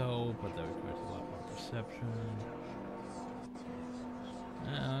soul, but that requires a lot more perception.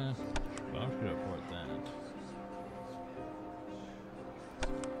 Well, I'm just gonna afford that.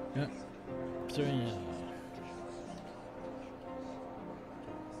 Yep. Serena.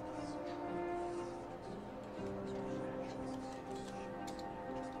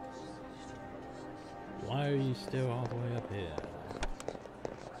 Why are you still all the way up here?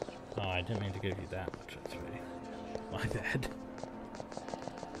 Oh, I didn't mean to give you that much XP. My bad.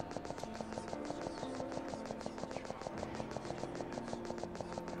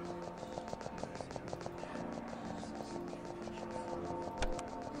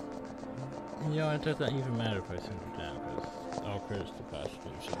 You know, it doesn't even matter if I send it down, because all credits to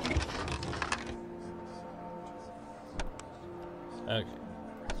Pastor. Okay.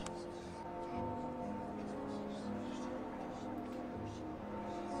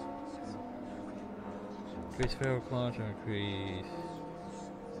 Increase Feral Claws or increase...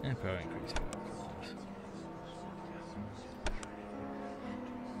 and probably increase Feral Claws.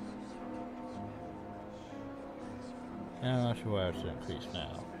 I'm not sure why I should increase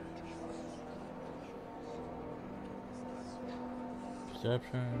now.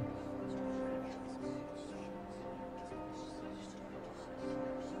 Perception.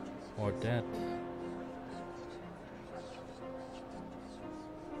 More depth.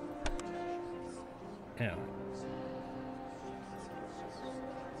 Yeah.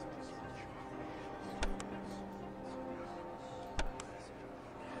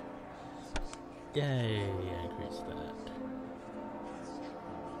 Yay, I increased that.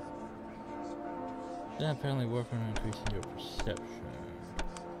 Then apparently working on increasing your perception.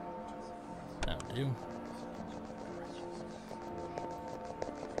 That'll do.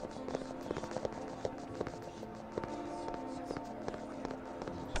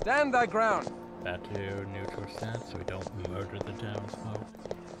 Stand thy ground. Back to neutral stance so we don't murder the townsfolk.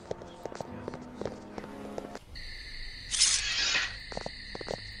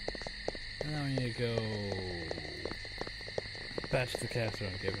 And then we need to go back to the castle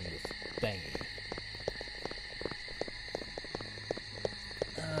and give him this thingy.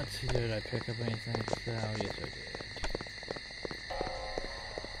 Let's see, did I pick up anything to sell? Yes, I did.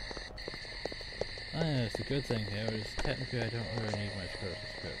 Oh yeah, it's a good thing here is technically I don't really need my scrolls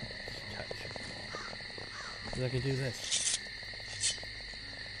to touch. Because I can do this.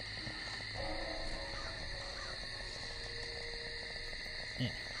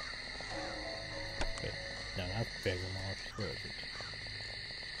 Yeah. Wait, no, not bigger, more scrolls.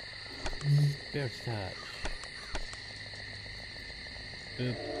 Bear touch.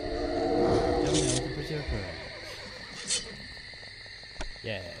 Boop. Tell me how to preserve her.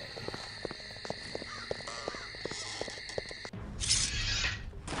 Yay.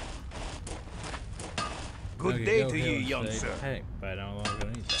 Good day to you, young sir. Hey, but I don't longer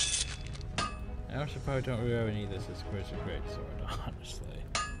need that. I also probably don't really need this as Chris a great sword, honestly.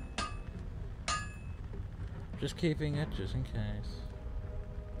 Just keeping it just in case.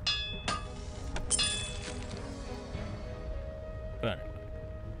 But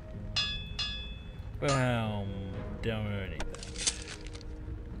Well, don't really need that.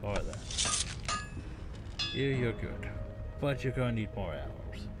 Or that. You're good. But you're gonna need more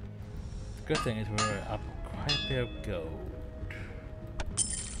arrows. Good thing is we're up quite a bit of gold.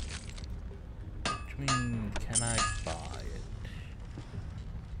 Which means, can I buy it?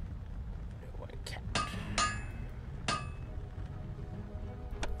 No, I can't.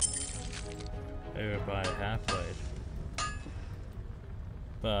 Maybe I'll buy a half blade.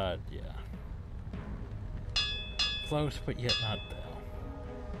 But, yeah. Close, but yet not though.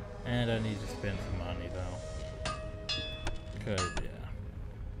 And I need to spend some money though. Cause, yeah.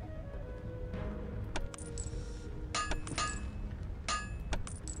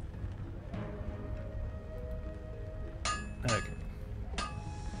 Okay.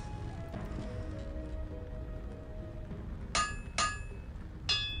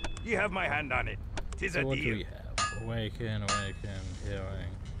 You have my hand on it. 'Tis a So what do deal. we have? Awaken,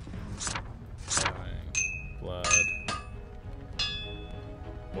 healing, blood,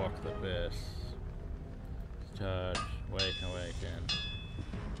 walk the abyss, touch, awaken,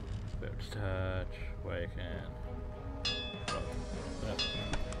 boots touch, awaken,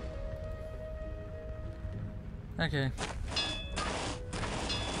 okay.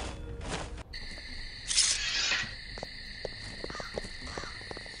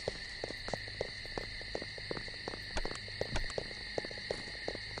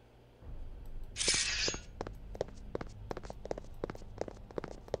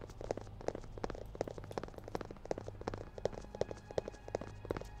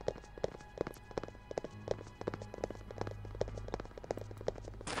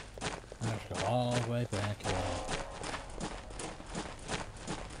 Let's go all the way back here.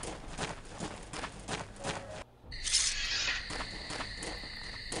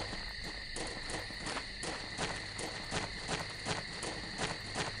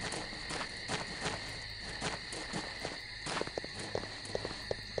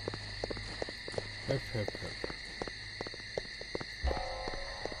 Hup.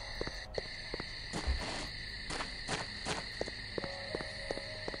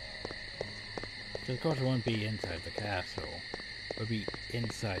 So of course it won't be inside the castle. It will be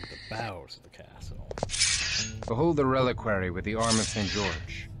inside the bowels of the castle. Behold the reliquary with the arm of St.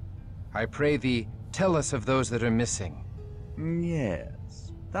 George. I pray thee, tell us of those that are missing.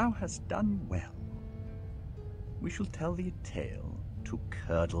 Yes, thou hast done well. We shall tell thee a tale to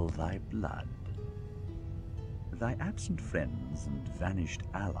curdle thy blood. Thy absent friends and vanished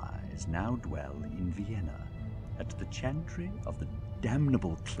allies now dwell in Vienna, at the chantry of the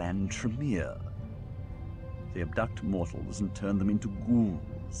damnable clan Tremere. They abduct mortals and turn them into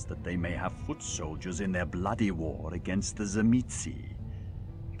ghouls, that they may have foot soldiers in their bloody war against the Tzimisce.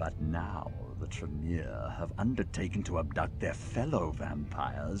 But now the Tremere have undertaken to abduct their fellow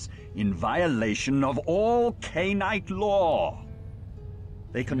vampires in violation of all Cainite law.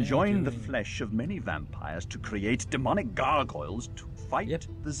 They conjoin the flesh of many vampires to create demonic gargoyles to fight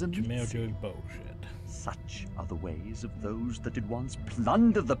the Tzimisce. Doing bullshit. Such are the ways of those that did once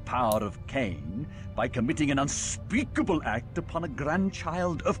plunder the power of Cain by committing an unspeakable act upon a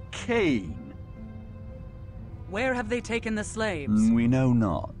grandchild of Cain. Where have they taken the slaves? We know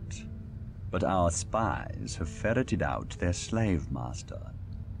not, but our spies have ferreted out their slave master.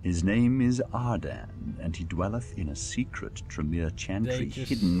 His name is Ardan, and he dwelleth in a secret Tremere chantry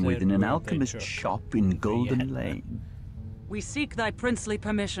hidden within an alchemist's shop in Golden Lane. We seek thy princely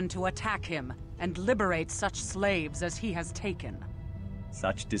permission to attack him and liberate such slaves as he has taken.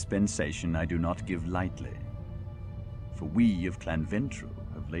 Such dispensation I do not give lightly. For we of Clan Ventru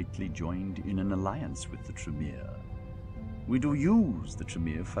have lately joined in an alliance with the Tremere. We do use the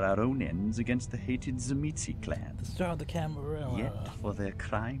Tremere for our own ends against the hated Tzimisce clan. Start the camera. Yet for their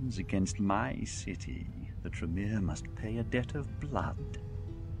crimes against my city, the Tremere must pay a debt of blood.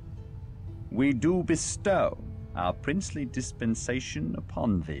 We do bestow our princely dispensation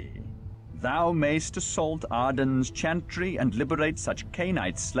upon thee. Thou mayst assault Arden's chantry and liberate such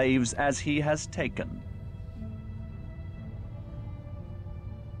Cainite slaves as he has taken.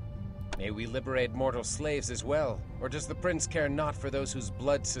 May we liberate mortal slaves as well, or does the prince care not for those whose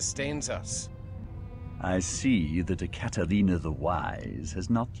blood sustains us? I see that Ekaterina the Wise has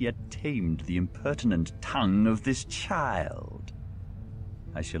not yet tamed the impertinent tongue of this child.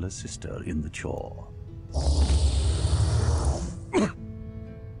 I shall assist her in the chore.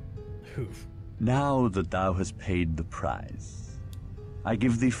 Now that thou hast paid the price, I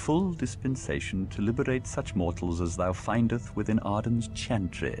give thee full dispensation to liberate such mortals as thou findest within Arden's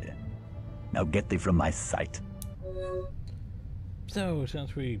chantry. Now get thee from my sight. So,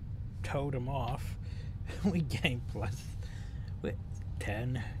 since we towed him off, we gain plus with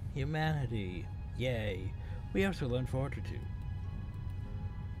 10 humanity. Yay! We also learned Fortitude.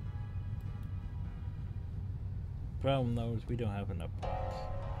 Problem though is we don't have enough points.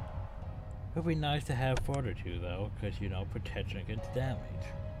 It would be nice to have Fortitude though, because you know, protection against damage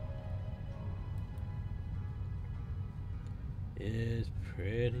is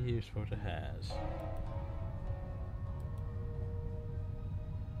pretty useful to have.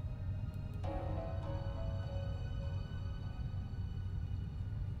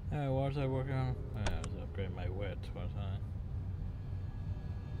 Alright, what was I working on? I was upgrading my wits, wasn't I?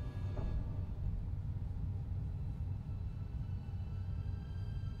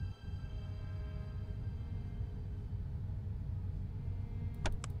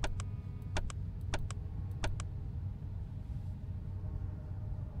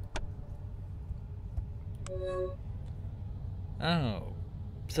 Oh,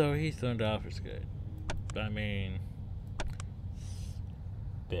 so he's learned obfuscate. I mean,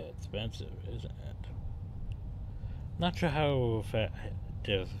 a bit expensive, isn't it? Not sure how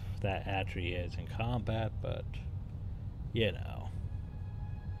effective that actually is in combat, but you know,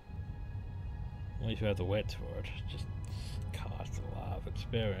 at least you have the wits for it. It just costs a lot of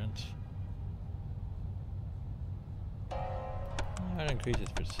experience. That increases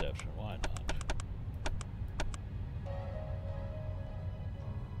perception. Why not?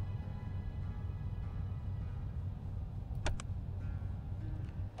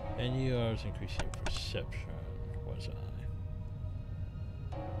 And yours increasing perception, was I?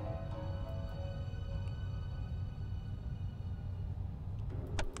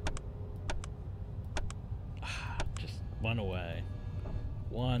 Just one away.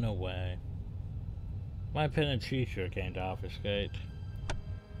 One away. My pen and teacher gained obfuscate.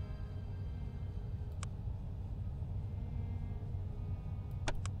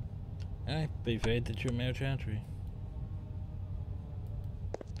 I evade the Tremere Chantry.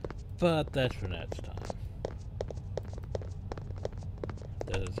 But that's for next time.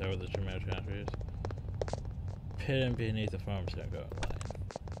 That is how the Tremere Chantry is. Hidden beneath the farm's gonna go in line.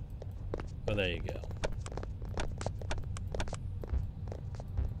 Well, there you go.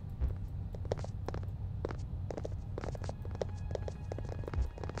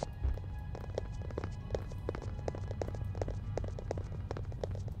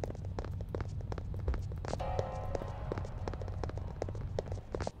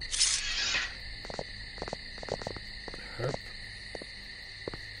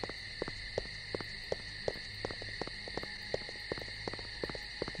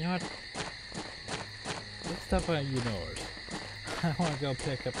 You know what? Let's stop by yours. I want to go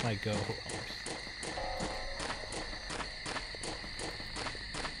pick up my go homes.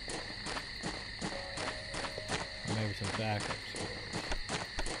 Or maybe some backups for us.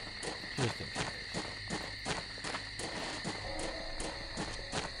 Just in case.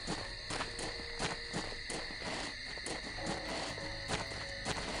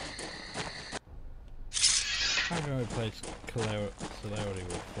 I'm going to replace celerity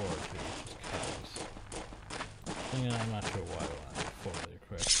with fortitude just because. Thinking I'm not sure why I'm formally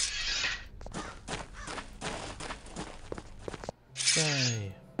correct.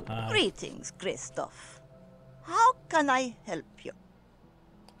 Hey, Greetings, Christoph. How can I help you?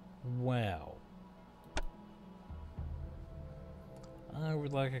 Well, I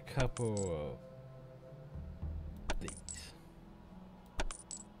would like a couple of these.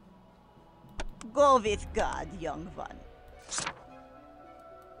 Go with God, young one.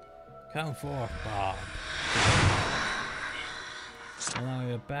 Come forth, Bob. Allow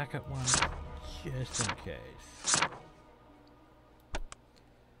me a backup one, just in case.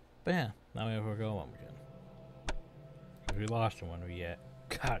 But yeah, now we have our golem again. Because we lost one we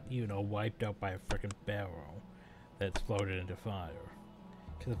got, you know, wiped out by a frickin' barrel that exploded into fire.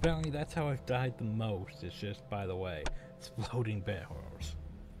 Because apparently that's how I've died the most, it's just, by the way, exploding barrels.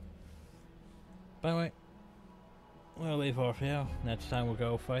 By the way, we'll leave off here. Next time we'll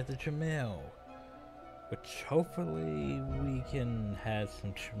go fight the Tremere. Which hopefully we can have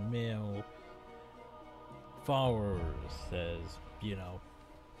some Tremere followers as, you know,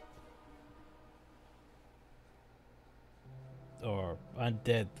 or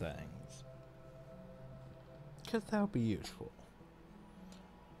undead things. Because that would be useful.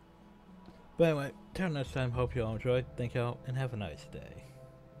 But anyway, till next time, hope you all enjoyed. Thank y'all, and have a nice day.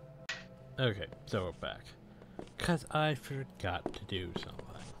 Okay, so we're back. Because I forgot to do something.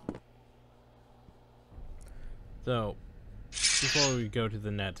 So, before we go to the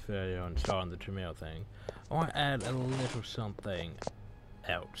next video and start on the Tremere thing, I want to add a little something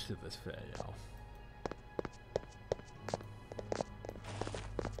else to this video.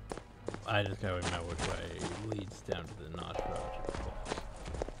 I just gotta remember which way leads down to the Notch Project.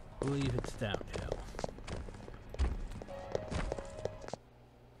 I believe it's downhill.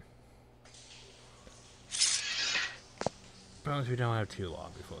 promise we don't have too long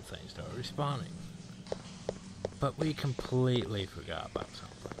before things start respawning. But we completely forgot about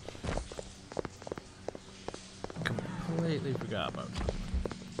something. Completely forgot about something.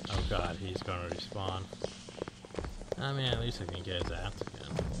 Oh god, he's gonna respawn. I mean, at least I can get his ass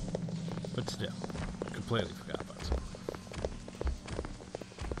again. But still, completely forgot about something.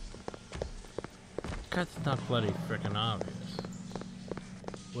 Because it's not bloody frickin' obvious.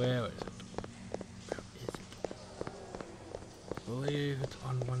 Where is it? Where is it? I believe it's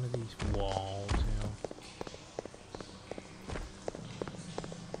on one of these walls, you know.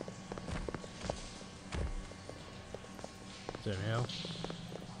 Is it in here?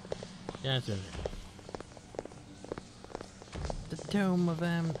 Yeah, it's in here. The Dome of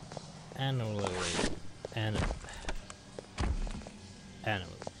Animalism.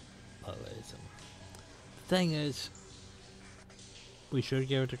 Thing is, we should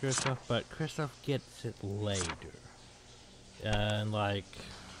give it to Kristoff, but Kristoff gets it later. And like,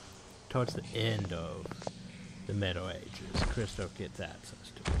 towards the end of the Middle Ages, Kristoff gets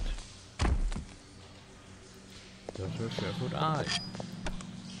access to it. Those are shriveled eyes.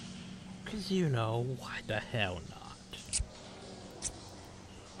 Cause you know, why the hell not?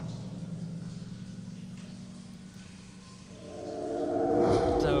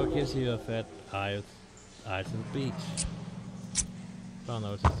 So it gives you a fat eye to the beach. Oh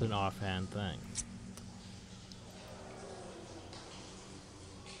no, it's just an offhand thing.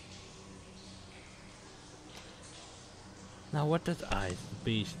 Now what does Eyes of the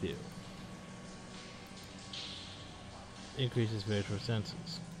Beast do? Increases visual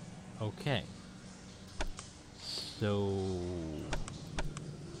senses. Okay. So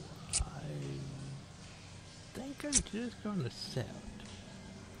I think I'm just gonna sell it.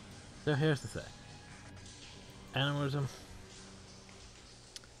 So here's the thing. Animalism,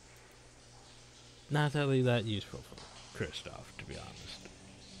 not really that useful for Kristoff, to be honest.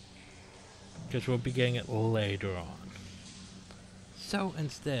 Because we'll be getting it later on. So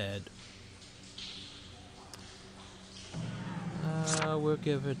instead, we'll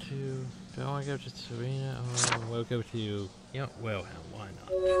give it to... Do I want to give it to Serena? Or we'll give it to you... You know, Wilhelm, why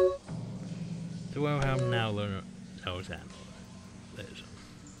not? So Wilhelm now knows animalism.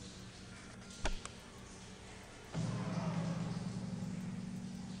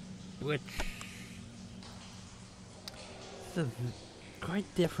 Which is quite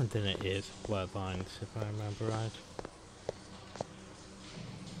different than it is Bloodlines, if I remember right.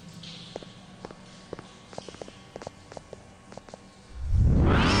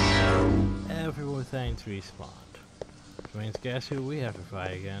 Everything's respawned. Which means guess who we have to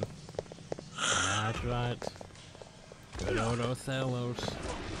fight again? That's right. Good old Othello's.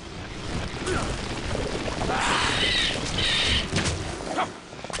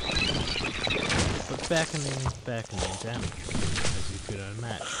 But beckoning damage, as you could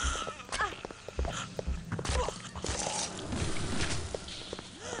imagine.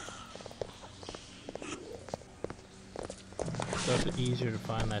 So it's easier to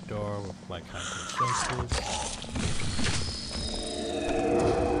find that door with like heightened senses.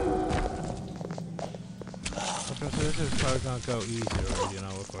 Okay, so this is probably gonna go easier, you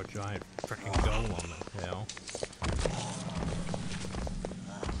know, with our giant freaking golem in hell.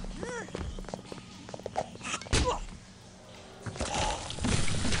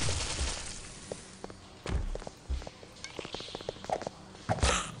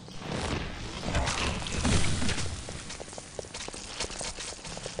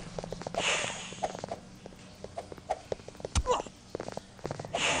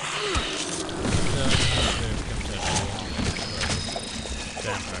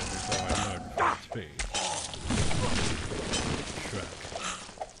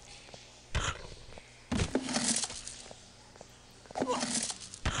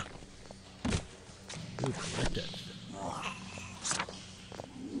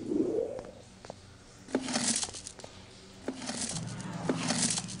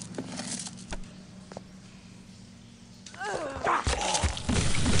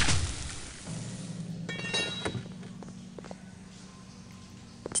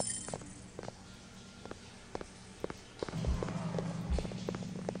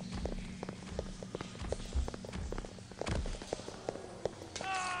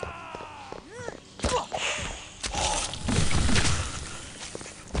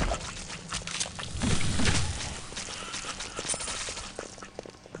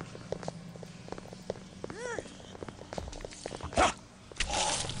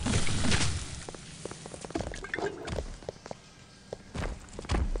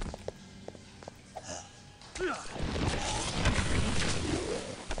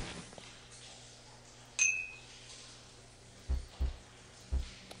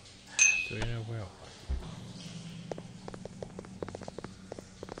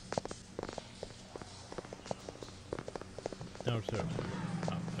 no server.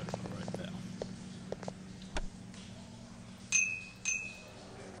 Oh, there's one right there.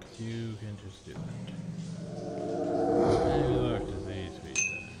 You can just do that. Maybe look, disease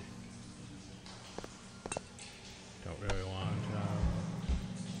visa. Don't really want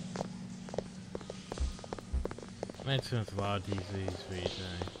to. Makes sense a lot of disease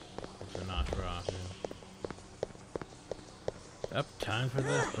visa. If they're not dropping. Up, time for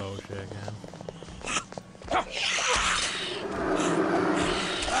this bullshit again.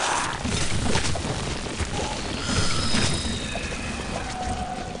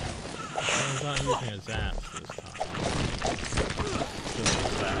 He's not using his ass this time. Still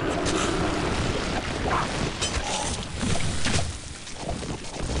his ass.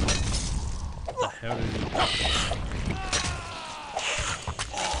 What the hell did he do?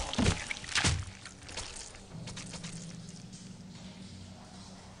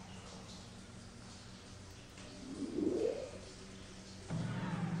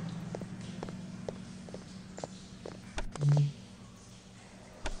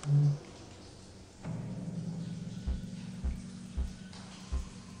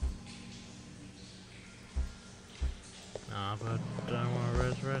 But I want to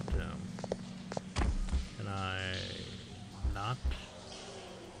resurrect him. Can I not?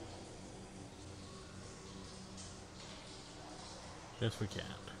 Yes, we can't.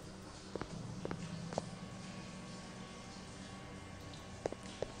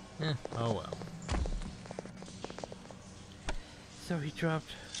 Oh well. So he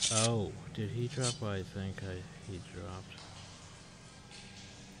dropped. Oh, did he drop what I think he dropped?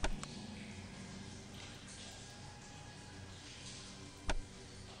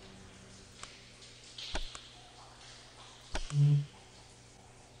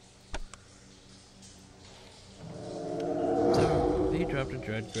 So he dropped a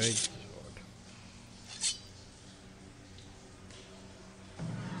Dread Great Sword.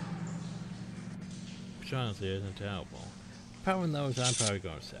 Which honestly isn't terrible. Problem though is I'm probably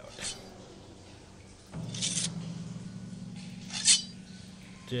going to sell it.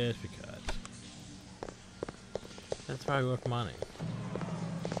 Just because. That's probably worth money.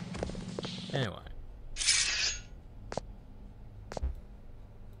 Anyway.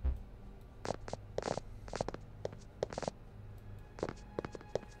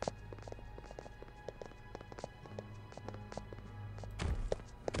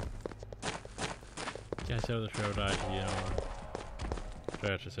 Can I sell the shroud eye to you?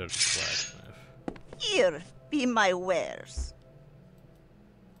 Try to sell the blacksmith. Here be my wares.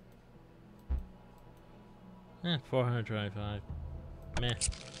 425. Meh.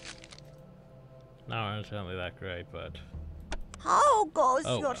 Not necessarily that great, but... How goes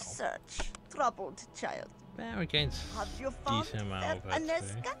Oh, your well. search, troubled child? Well, against Have you found decent amount of XP.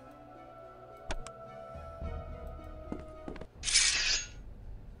 Aneska?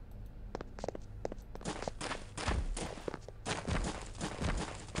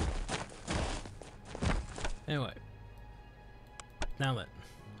 Anyway. Now then,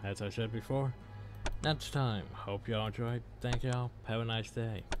 as I said before, next time. Hope y'all enjoyed. Thank y'all. Have a nice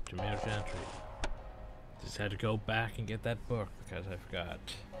day. Jamil Gentry. Just had to go back and get that book because I forgot.